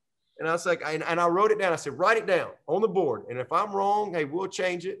unique. And I was like, and I wrote it down. I said, write it down on the board. And if I'm wrong, hey, we'll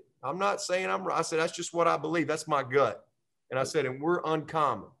change it. I'm not saying I'm right. I said, that's just what I believe. That's my gut. And I said, and we're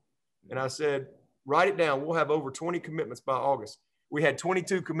uncommon. And I said, write it down. We'll have over 20 commitments by August. We had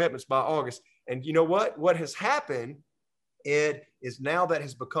 22 commitments by August. And you know what? What has happened, Ed, is now that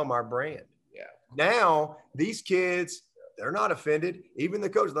has become our brand. Yeah. Now these kids, they're not offended. Even the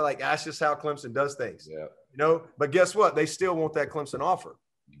coaches, they're like, that's just how Clemson does things. Yeah. But guess what? They still want that Clemson offer.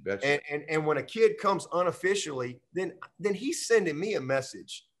 You betcha. And when a kid comes unofficially, then he's sending me a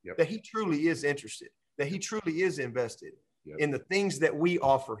message that he truly is interested, that he truly is invested in the things that we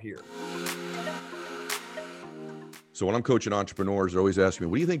offer here. So when I'm coaching entrepreneurs, they're always asking me,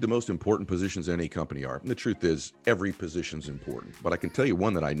 what do you think the most important positions in any company are? And the truth is, every position's important. But I can tell you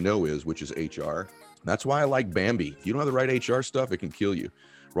one that I know is, which is HR. That's why I like Bambi. If you don't have the right HR stuff, it can kill you.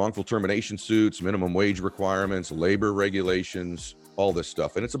 Wrongful termination suits, minimum wage requirements, labor regulations, all this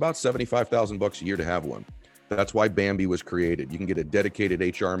stuff. And it's about $75,000 a year to have one. That's why Bambi was created. You can get a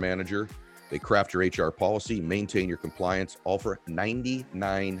dedicated HR manager. They craft your HR policy, maintain your compliance, all for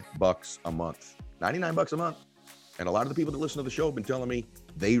 $99 a month. $99 a month. And a lot of the people that listen to the show have been telling me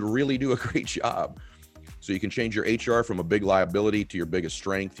they really do a great job. So you can change your HR from a big liability to your biggest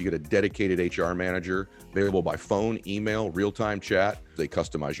strength. You get a dedicated HR manager available by phone, email, real-time chat. They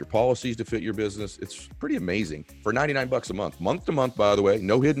customize your policies to fit your business. It's pretty amazing for $99 a month to month, by the way,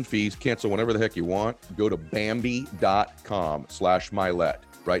 no hidden fees, cancel whenever the heck you want. Go to Bambi.com/Milet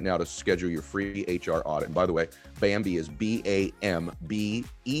right now to schedule your free HR audit. And by the way, Bambi is BAMBEE.com.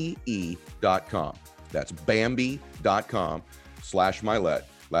 That's Bambi.com/Milet.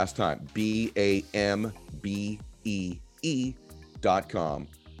 Last time,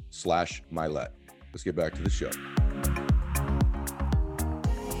 BAMBEE.com/Milet. Let's get back to the show.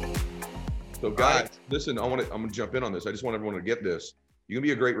 So guys, listen, I'm gonna jump in on this. I just want everyone to get this. You can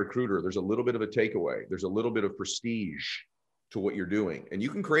be a great recruiter. There's a little bit of a takeaway. There's a little bit of prestige to what you're doing. And you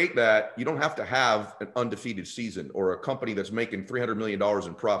can create that. You don't have to have an undefeated season or a company that's making $300 million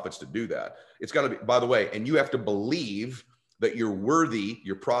in profits to do that. It's got to be, by the way, and you have to believe that you're worthy,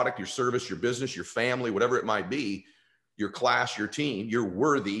 your product, your service, your business, your family, whatever it might be, your class, your team, you're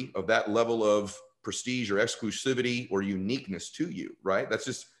worthy of that level of prestige or exclusivity or uniqueness to you, right?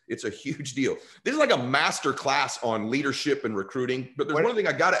 It's a huge deal. This is like a master class on leadership and recruiting, but there's one thing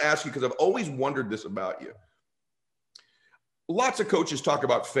I got to ask you because I've always wondered this about you. Lots of coaches talk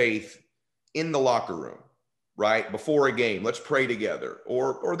about faith in the locker room, right? Before a game, let's pray together,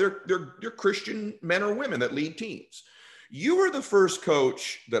 or they're Christian men or women that lead teams. You were the first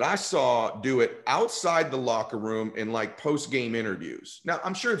coach that I saw do it outside the locker room in like post-game interviews. Now,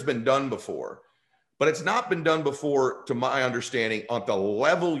 I'm sure it's been done before, but it's not been done before, to my understanding, on the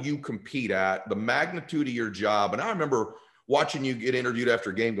level you compete at, the magnitude of your job. And I remember watching you get interviewed after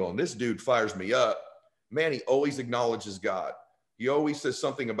a game going, this dude fires me up. Man, he always acknowledges God. He always says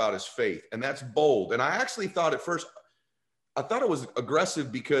something about his faith, and that's bold. And I actually thought at first, I thought it was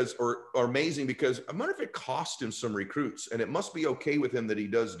aggressive because, or amazing because I wonder if it cost him some recruits, and it must be okay with him that he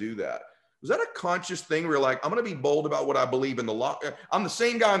does do that. Was that a conscious thing where you're like, I'm going to be bold about what I believe in the locker? I'm the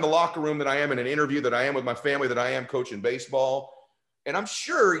same guy in the locker room that I am in an interview, that I am with my family, that I am coaching baseball. And I'm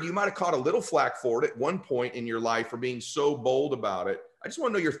sure you might have caught a little flack for it at one point in your life for being so bold about it. I just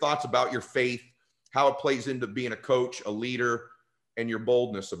want to know your thoughts about your faith, how it plays into being a coach, a leader, and your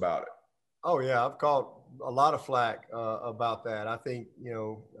boldness about it. Oh yeah, I've caught a lot of flack about that. I think,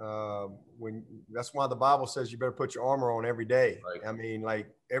 when that's why the Bible says you better put your armor on every day. Right. I mean, like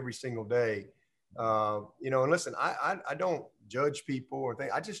every single day. And listen, I don't judge people or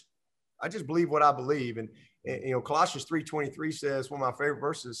think. I just believe what I believe. And Colossians 3:23 says, one of my favorite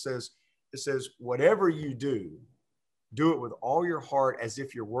verses, it says, whatever you do it with all your heart as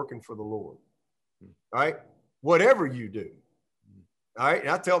if you're working for the Lord. All right? Whatever you do. All right. And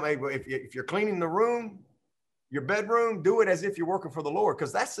I tell them, hey, if you're cleaning the room, your bedroom, do it as if you're working for the Lord.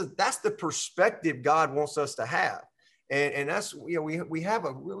 Because that's the perspective God wants us to have. And that's, we have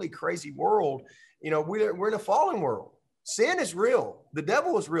a really crazy world. We're in a fallen world. Sin is real. The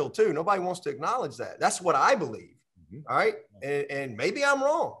devil is real too. Nobody wants to acknowledge that. That's what I believe. Mm-hmm. All right. And maybe I'm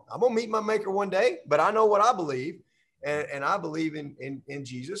wrong. I'm going to meet my maker one day, but I know what I believe. And I believe in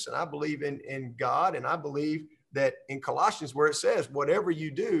Jesus, and I believe in God. And I believe that in Colossians, where it says, whatever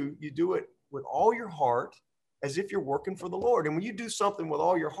you do it with all your heart as if you're working for the Lord. And when you do something with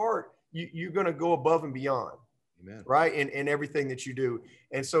all your heart, you're going to go above and beyond. Amen. Right. In everything that you do.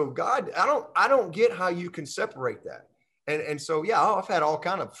 And so God, I don't get how you can separate that. And so, yeah, I've had all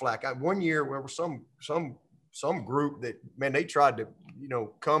kind of flack. One year there was some group that, man, they tried to,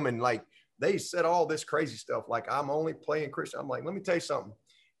 come and like, they said all this crazy stuff. Like, I'm only playing Christian. I'm like, let me tell you something.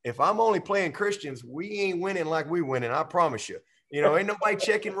 If I'm only playing Christians, we ain't winning like we winning. I promise you. Ain't nobody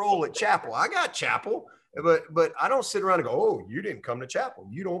check and roll at chapel. I got chapel, but I don't sit around and go, oh, you didn't come to chapel.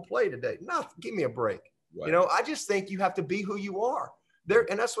 You don't play today. No, give me a break. Right. I just think you have to be who you are there.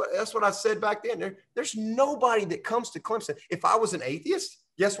 And that's what I said back then. There's nobody that comes to Clemson. If I was an atheist,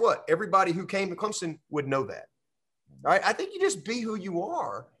 guess what? Everybody who came to Clemson would know that. All right. I think you just be who you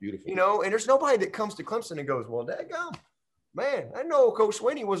are. Beautiful. And there's nobody that comes to Clemson and goes, well, daggone. Man, I know Coach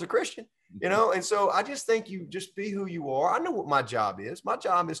Swinney was a Christian, and so I just think you just be who you are. I know what my job is. My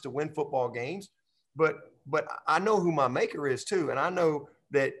job is to win football games, but I know who my maker is too. And I know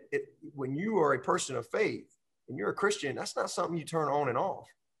that when you are a person of faith and you're a Christian, that's not something you turn on and off.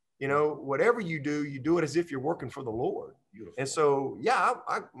 Whatever you do it as if you're working for the Lord. Beautiful. And so, yeah,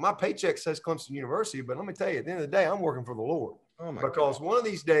 my paycheck says Clemson University, but let me tell you, at the end of the day, I'm working for the Lord. Oh because God. One of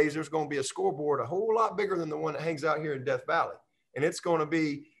these days there's going to be a scoreboard a whole lot bigger than the one that hangs out here in Death Valley. And it's going to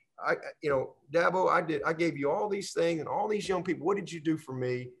be, Dabo, I gave you all these things and all these young people. What did you do for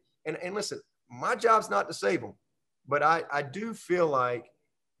me? And listen, my job's not to save them, but I do feel like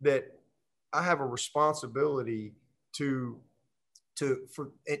that I have a responsibility to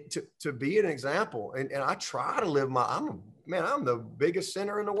be an example. And I try to live I'm the biggest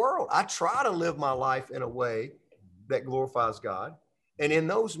sinner in the world. I try to live my life in a way that glorifies God. And in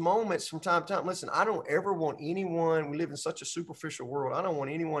those moments from time to time, listen, I don't ever want anyone, we live in such a superficial world. I don't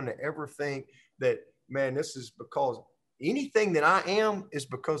want anyone to ever think that, man, this is because anything that I am is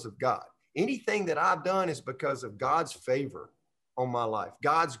because of God. Anything that I've done is because of God's favor on my life,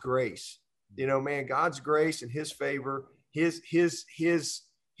 God's grace, God's grace and his favor, his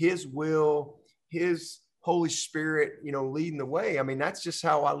will, his Holy Spirit, leading the way. I mean, that's just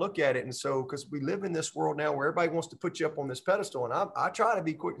how I look at it. And so, because we live in this world now where everybody wants to put you up on this pedestal. And I try to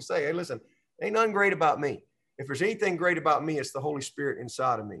be quick to say, hey, listen, ain't nothing great about me. If there's anything great about me, it's the Holy Spirit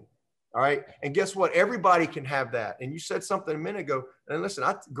inside of me. All right. And guess what? Everybody can have that. And you said something a minute ago. And listen,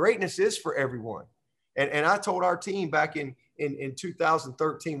 greatness is for everyone. And I told our team back in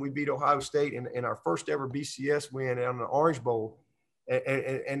 2013, we beat Ohio State in our first ever BCS win on the Orange Bowl.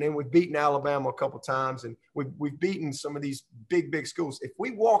 And then we've beaten Alabama a couple of times, and we've beaten some of these big schools. If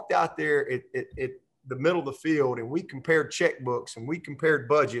we walked out there at the middle of the field and we compared checkbooks and we compared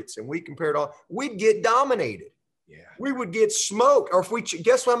budgets and we compared all, we'd get dominated. Yeah, we would get smoked. Or if we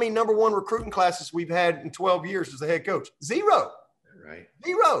guess how many number one recruiting classes we've had in 12 years as a head coach? Zero. Right.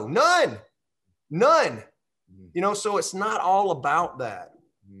 Zero. None. You know, so it's not all about that.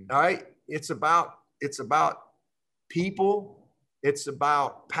 All right. It's about people. It's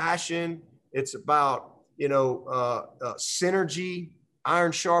about passion. It's about, synergy,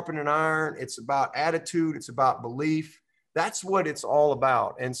 iron sharpening iron. It's about attitude. It's about belief. That's what it's all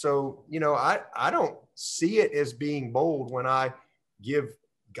about. And so, I don't see it as being bold when I give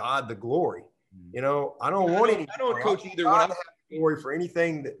God the glory. I don't want any. I don't coach either. When I have glory for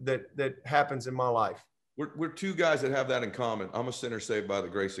anything that happens in my life. We're two guys that have that in common. I'm a sinner saved by the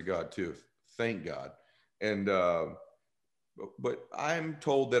grace of God too. Thank God. And, but I'm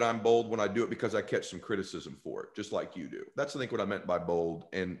told that I'm bold when I do it because I catch some criticism for it, just like you do. That's, I think, what I meant by bold.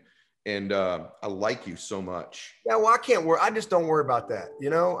 And I like you so much. Yeah, well, I can't worry. I just don't worry about that.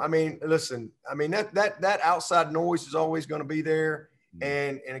 I mean, listen, that outside noise is always going to be there.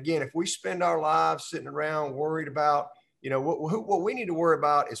 And again, if we spend our lives sitting around worried about, what we need to worry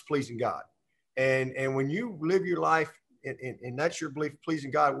about is pleasing God. And when you live your life and that's your belief,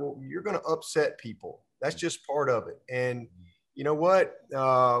 pleasing God, well, you're going to upset people. That's just part of it. And you know what?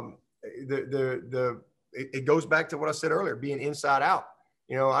 It goes back to what I said earlier, being inside out.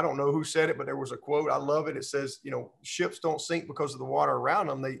 I don't know who said it, but there was a quote. I love it. It says, ships don't sink because of the water around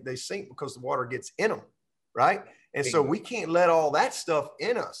them. They sink because the water gets in them. Right. And so we can't let all that stuff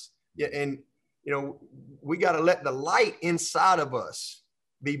in us. Yeah. And, we got to let the light inside of us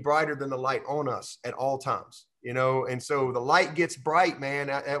be brighter than the light on us at all times. And so the light gets bright, man.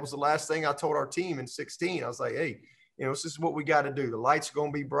 That was the last thing I told our team in 16. I was like, hey, this is what we got to do. The light's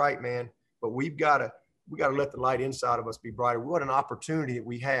going to be bright, man, but we got to let the light inside of us be brighter. What an opportunity that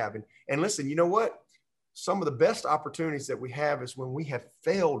we have. And listen, you know what? Some of the best opportunities that we have is when we have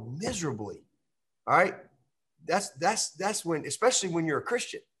failed miserably. All right. That's when, especially when you're a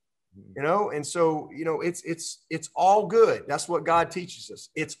Christian, and so, it's all good. That's what God teaches us.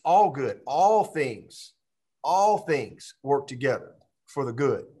 It's all good. All things work together for the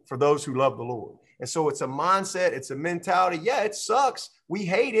good, for those who love the Lord. And so it's a mindset. It's a mentality. Yeah, it sucks. We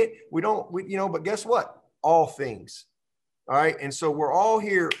hate it. But guess what? All things. All right. And so we're all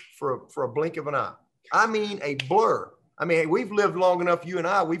here for a blink of an eye. I mean, a blur. I mean, we've lived long enough. You and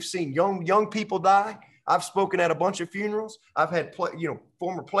I, we've seen young people die. I've spoken at a bunch of funerals. I've had,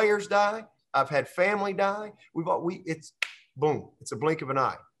 former players die. I've had family die. It's boom. It's a blink of an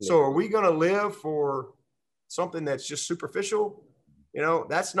eye. Yeah. So are we going to live for something that's just superficial?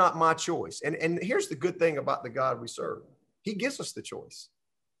 That's not my choice. And here's the good thing about the God we serve. He gives us the choice.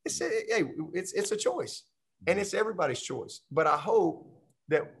 It's a choice, and it's everybody's choice. But I hope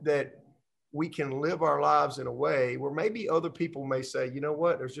that we can live our lives in a way where maybe other people may say, you know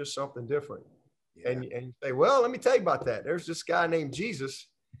what, there's just something different. Yeah. And you say, well, let me tell you about that. There's this guy named Jesus.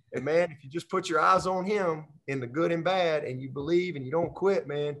 And man, if you just put your eyes on him in the good and bad, and you believe and you don't quit,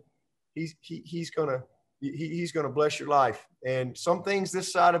 man, he's going to bless your life. And some things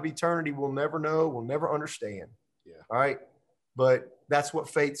this side of eternity we'll never know, we'll never understand. Yeah. All right. But that's what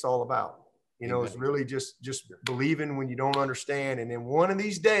faith's all about. It's really just believing when you don't understand. And then one of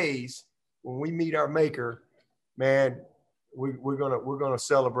these days when we meet our maker, man, we're going to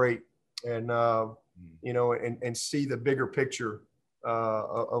celebrate and, and see the bigger picture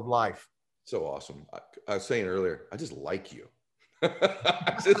of life. So awesome. I was saying earlier, I just like you.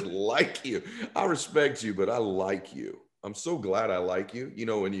 I just like you. I respect you, but I like you. I'm so glad I like you.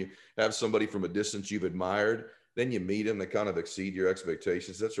 When you have somebody from a distance you've admired, then you meet them, they kind of exceed your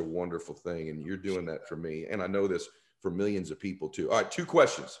expectations. That's a wonderful thing. And you're doing that for me. And I know this for millions of people too. All right, 2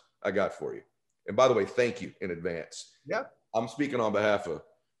 questions I got for you. And by the way, thank you in advance. Yeah. I'm speaking on behalf of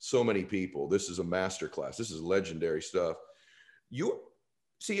so many people. This is a masterclass. This is legendary stuff.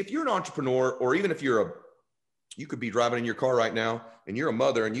 If you're an entrepreneur, or even if you could be driving in your car right now and you're a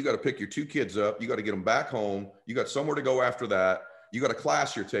mother and you got to pick your 2 kids up. You got to get them back home. You got somewhere to go after that. You got a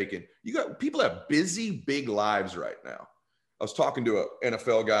class you're taking. People have busy, big lives right now. I was talking to an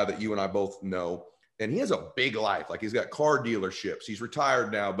NFL guy that you and I both know, and he has a big life. Like, he's got car dealerships. He's retired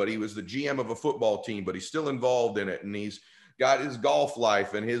now, but he was the GM of a football team, but he's still involved in it. And he's got his golf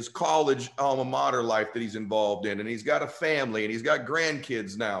life and his college alma mater life that he's involved in. And he's got a family and he's got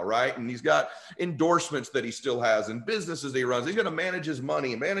grandkids now, right? And he's got endorsements that he still has and businesses that he runs. He's going to manage his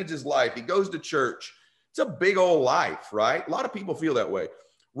money and manage his life. He goes to church. It's a big old life, right? A lot of people feel that way.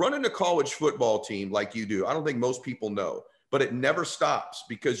 Running a college football team like you do, I don't think most people know, but it never stops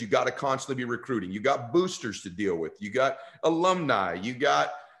because you got to constantly be recruiting. You got boosters to deal with. You got alumni. You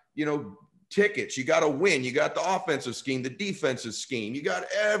got, tickets. You got to win. You got the offensive scheme, the defensive scheme. You got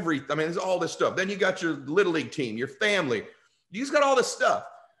there's all this stuff. Then you got your little league team, your family. You just got all this stuff.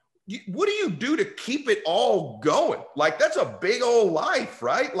 What do you do to keep it all going? Like, that's a big old life,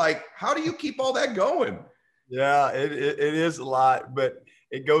 right? Like, how do you keep all that going? Yeah, it is a lot, but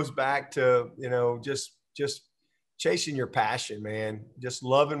it goes back to, just chasing your passion, man. Just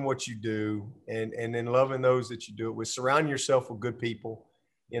loving what you do, and then loving those that you do it with. Surround yourself with good people.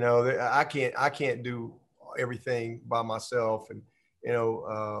 I can't do everything by myself, and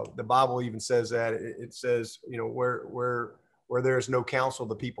the Bible even says that. It says, where there is no counsel,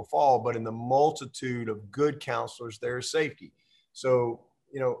 the people fall, but in the multitude of good counselors, there is safety. So,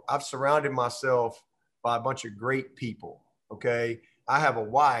 I've surrounded myself by a bunch of great people. Okay. I have a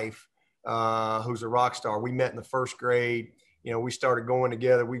wife who's a rock star. We met in the first grade. We started going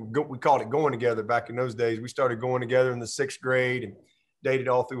together. We called it going together back in those days. We started going together in the sixth grade and dated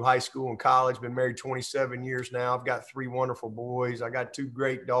all through high school and college. Been married 27 years now. I've got 3 wonderful boys. I got 2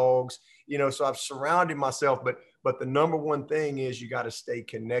 great dogs, so I've surrounded myself, but the number one thing is you got to stay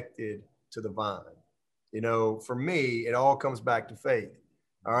connected to the vine. For me, it all comes back to faith.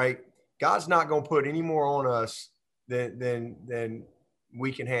 All right. God's not going to put any more on us than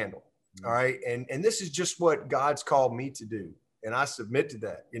we can handle. All right. And this is just what God's called me to do. And I submit to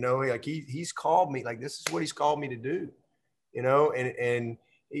that, like he's called me, like, this is what he's called me to do, and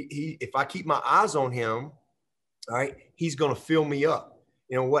he, if I keep my eyes on him, all right, he's going to fill me up.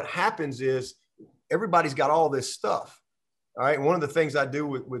 What happens is everybody's got all this stuff. All right. And one of the things I do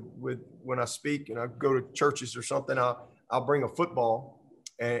with when I speak and I go to churches or something, I'll bring a football.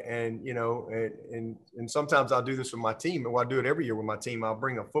 And sometimes I'll do this with my team, and I do it every year with my team. I'll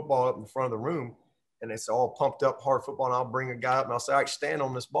bring a football up in the front of the room, and it's all pumped up, hard football. And I'll bring a guy up and I'll say, all right, stand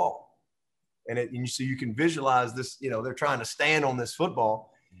on this ball. And so you can visualize this, they're trying to stand on this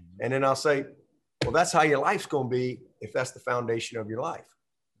football. And then I'll say, well, that's how your life's going to be if that's the foundation of your life.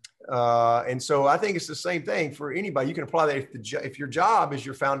 And so I think it's the same thing for anybody. You can apply that if your job is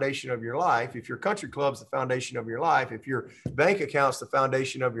your foundation of your life, if your country club's the foundation of your life, if your bank account's the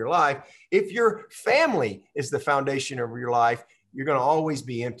foundation of your life, if your family is the foundation of your life, you're going to always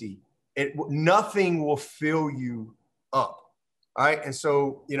be empty. Nothing will fill you up. All right. And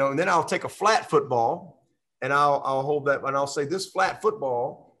so, and then I'll take a flat football and I'll hold that and I'll say this flat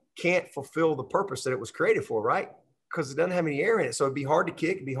football can't fulfill the purpose that it was created for, right? Because it doesn't have any air in it. So it'd be hard to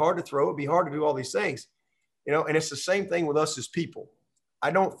kick, it'd be hard to throw, it'd be hard to do all these things, and it's the same thing with us as people.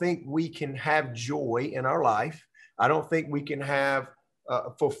 I don't think we can have joy in our life. I don't think we can have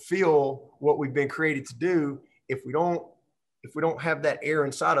fulfill what we've been created to do if we don't have that air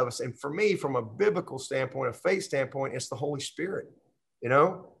inside of us. And for me, from a biblical standpoint, a faith standpoint, it's the Holy Spirit.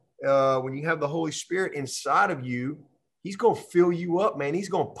 When you have the Holy Spirit inside of you, he's going to fill you up, man. He's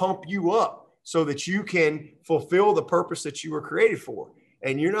going to pump you up so that you can fulfill the purpose that you were created for.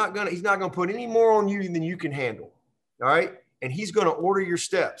 And he's not going to put any more on you than you can handle. All right. And he's going to order your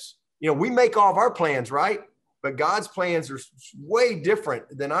steps. We make all of our plans, right? But God's plans are way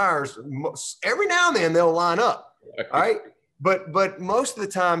different than ours. Every now and then they'll line up. All right. But most of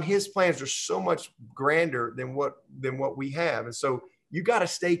the time his plans are so much grander than what we have. And so you got to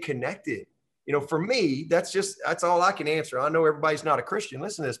stay connected. For me, that's all I can answer. I know everybody's not a Christian.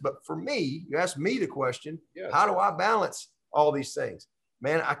 Listen to this, but for me, you ask me the question, yes. How do I balance all these things?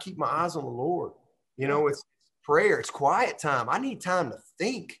 Man, I keep my eyes on the Lord. It's prayer. It's quiet time. I need time to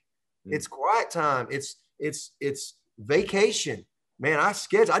think. It's quiet time. It's vacation. Man, I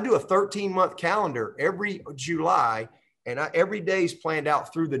do a 13-month calendar every July, and every day is planned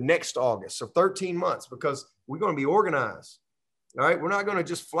out through the next August. So 13 months because we're going to be organized. All right. We're not going to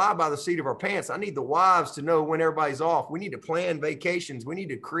just fly by the seat of our pants. I need the wives to know when everybody's off. We need to plan vacations. We need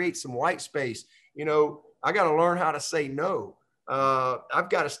to create some white space. I got to learn how to say no. I've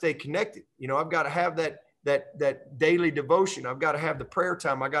got to stay connected. I've got to have that daily devotion. I've got to have the prayer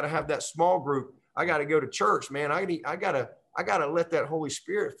time. I got to have that small group. I got to go to church, man. I got to let that Holy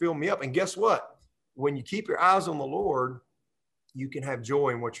Spirit fill me up. And guess what? When you keep your eyes on the Lord, you can have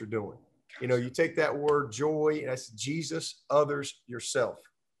joy in what you're doing. You take that word joy, and that's Jesus, others, yourself.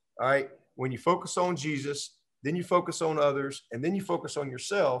 All right. When you focus on Jesus, then you focus on others, and then you focus on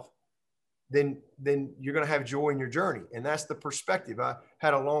yourself, then you're going to have joy in your journey. And that's the perspective. I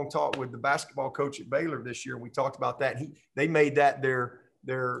had a long talk with the basketball coach at Baylor this year, and we talked about that. They made that their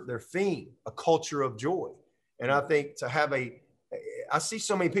theme, a culture of joy. And I think I see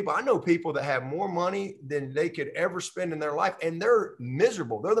so many people. I know people that have more money than they could ever spend in their life, and they're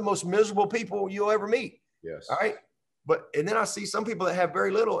miserable. They're the most miserable people you'll ever meet. Yes. All right. and then I see some people that have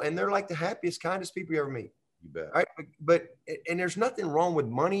very little, and they're like the happiest, kindest people you ever meet. You bet. Right. And there's nothing wrong with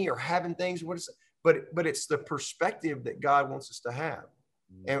money or having things. But it's the perspective that God wants us to have.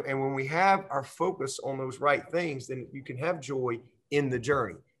 And when we have our focus on those right things, then you can have joy in the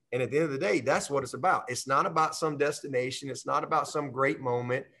journey. And at the end of the day, that's what it's about. It's not about some destination. It's not about some great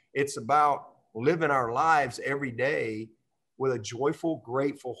moment. It's about living our lives every day with a joyful,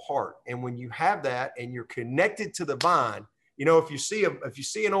 grateful heart. And when you have that and you're connected to the vine, you know, if you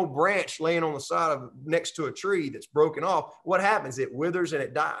see an old branch laying on the side of next to a tree that's broken off, what happens? It withers and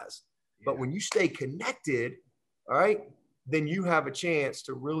it dies. Yeah. But when you stay connected, all right, then you have a chance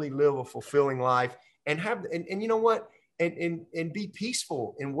to really live a fulfilling life and you know what? And be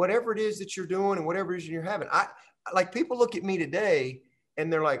peaceful in whatever it is that you're doing and whatever it is you're having. I like, people look at me today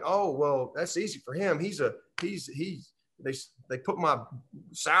and they're like, oh, well, that's easy for him. They put my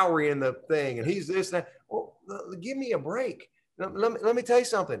salary in the thing and he's this, that. Well, give me a break. Let me tell you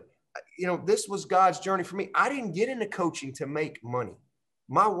something. You know, this was God's journey for me. I didn't get into coaching to make money.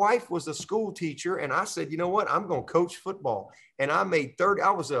 My wife was a school teacher and I said, you know what? I'm going to coach football. And I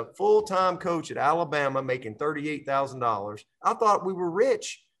was a full-time coach at Alabama making $38,000. I thought we were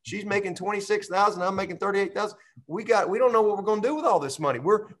rich. She's making $26,000. I'm making $38,000. We don't know what we're going to do with all this money.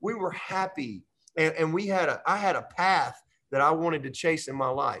 We were happy. And I had a path that I wanted to chase in my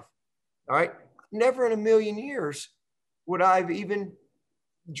life. All right. Never in a million years would I have even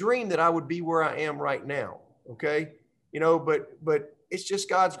dreamed that I would be where I am right now. Okay. You know, but it's just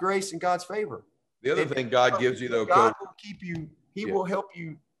God's grace and God's favor. The other thing God gives you though, God will keep you. He will help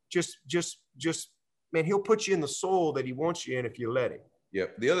you. Just, man, he'll put you in the soul that he wants you in if you let him.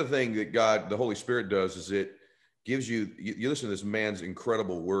 Yep. The other thing that God, the Holy Spirit does is it gives you listen to this man's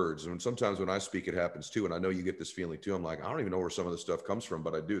incredible words. And sometimes when I speak, it happens too. And I know you get this feeling too. I'm like, I don't even know where some of this stuff comes from,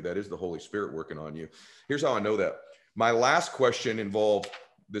 but I do. That is the Holy Spirit working on you. Here's how I know that. My last question involved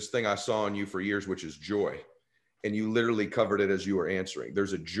this thing I saw in you for years, which is joy. And you literally covered it as you were answering.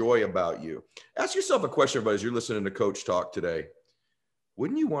 There's a joy about you. Ask yourself a question, everybody, as you're listening to Coach talk today.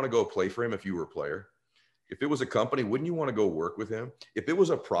 Wouldn't you want to go play for him if you were a player? If it was a company, wouldn't you want to go work with him? If it was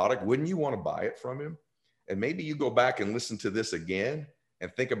a product, wouldn't you want to buy it from him? And maybe you go back and listen to this again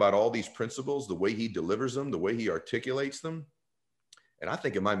and think about all these principles, the way he delivers them, the way he articulates them. And I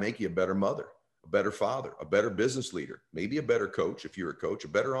think it might make you a better mother, a better father, a better business leader, maybe a better coach if you're a coach, a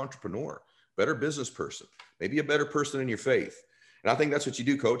better entrepreneur, better business person, maybe a better person in your faith. And I think that's what you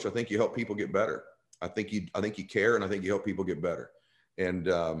do, Coach. I think you help people get better. I think you care, and I think you help people get better. And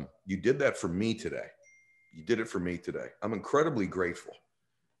you did that for me today. You did it for me today. I'm incredibly grateful.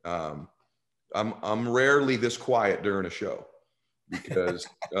 I'm rarely this quiet during a show because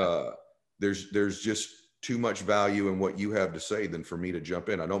there's just too much value in what you have to say than for me to jump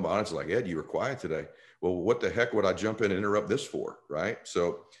in. I know my audience is like, Ed, you were quiet today. Well, what the heck would I jump in and interrupt this for? Right.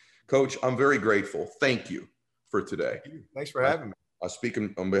 So, Coach, I'm very grateful. Thank you for today. Thanks for having me. I speak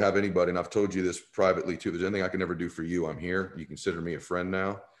on behalf of anybody, and I've told you this privately too. If there's anything I can ever do for you, I'm here. You consider me a friend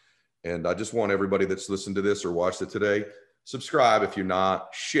now. And I just want everybody that's listened to this or watched it today, subscribe if you're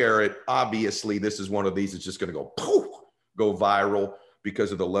not, share it. Obviously, this is one of these that's just going to go poof, go viral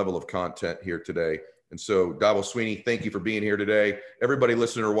because of the level of content here today. And so, Dabo, Swinney, thank you for being here today. Everybody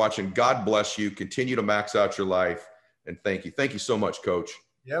listening or watching, God bless you. Continue to max out your life. And thank you. Thank you so much, Coach.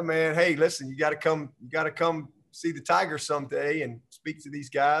 Yeah, man. Hey, listen, you got to come see the Tigers someday and speak to these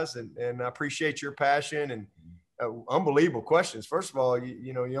guys. And I appreciate your passion and unbelievable questions. First of all,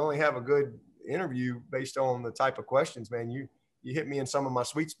 you know, you only have a good interview based on the type of questions, man. You hit me in some of my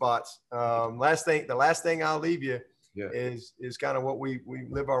sweet spots. The last thing I'll leave you is kind of what we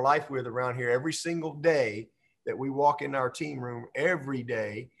live our life with around here. Every single day that we walk in our team room, every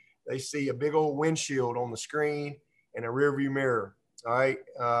day they see a big old windshield on the screen and a rear view mirror. All right.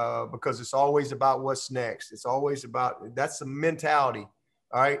 Because it's always about what's next. It's always about, that's the mentality.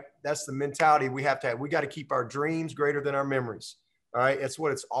 All right. That's the mentality we have to have. We got to keep our dreams greater than our memories. All right. That's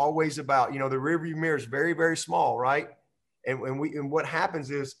what it's always about. You know, the rearview mirror is very, very small. Right. And what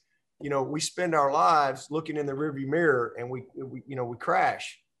happens is, you know, we spend our lives looking in the rearview mirror and we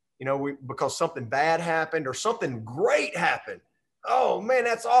crash, because something bad happened or something great happened. Oh man,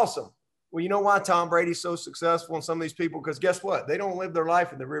 that's awesome. Well, you know why Tom Brady's so successful and some of these people? Because guess what? They don't live their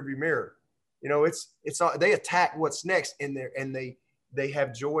life in the rearview mirror. You know, they attack what's next in there, and they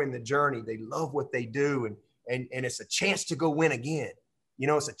have joy in the journey. They love what they do, and it's a chance to go win again. You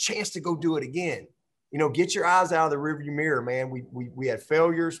know, it's a chance to go do it again. You know, get your eyes out of the rearview mirror, man. We had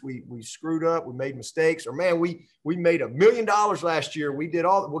failures. We screwed up. We made mistakes. Or man, we made $1 million last year. We did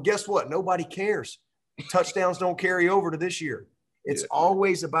all. Well, guess what? Nobody cares. Touchdowns don't carry over to this year. It's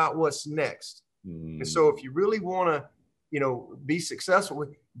always about what's next. And so if you really want to, be successful,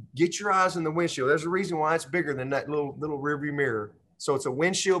 get your eyes in the windshield. There's a reason why it's bigger than that little rearview mirror. So it's a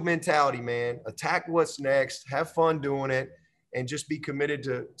windshield mentality, man. Attack what's next, have fun doing it, and just be committed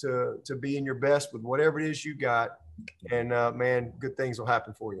to being your best with whatever it is you got. And man, good things will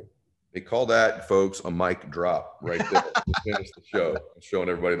happen for you. They call that, folks, a mic drop right there to finish the show. I'm showing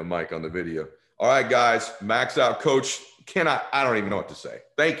everybody the mic on the video. All right, guys, max out. Coach, I don't even know what to say.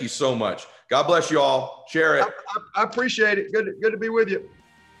 Thank you so much. God bless you all. Share it. I appreciate it. Good to be with you.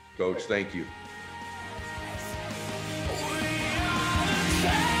 Coach, thank you.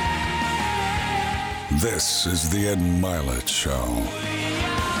 This is the Ed Milet Show.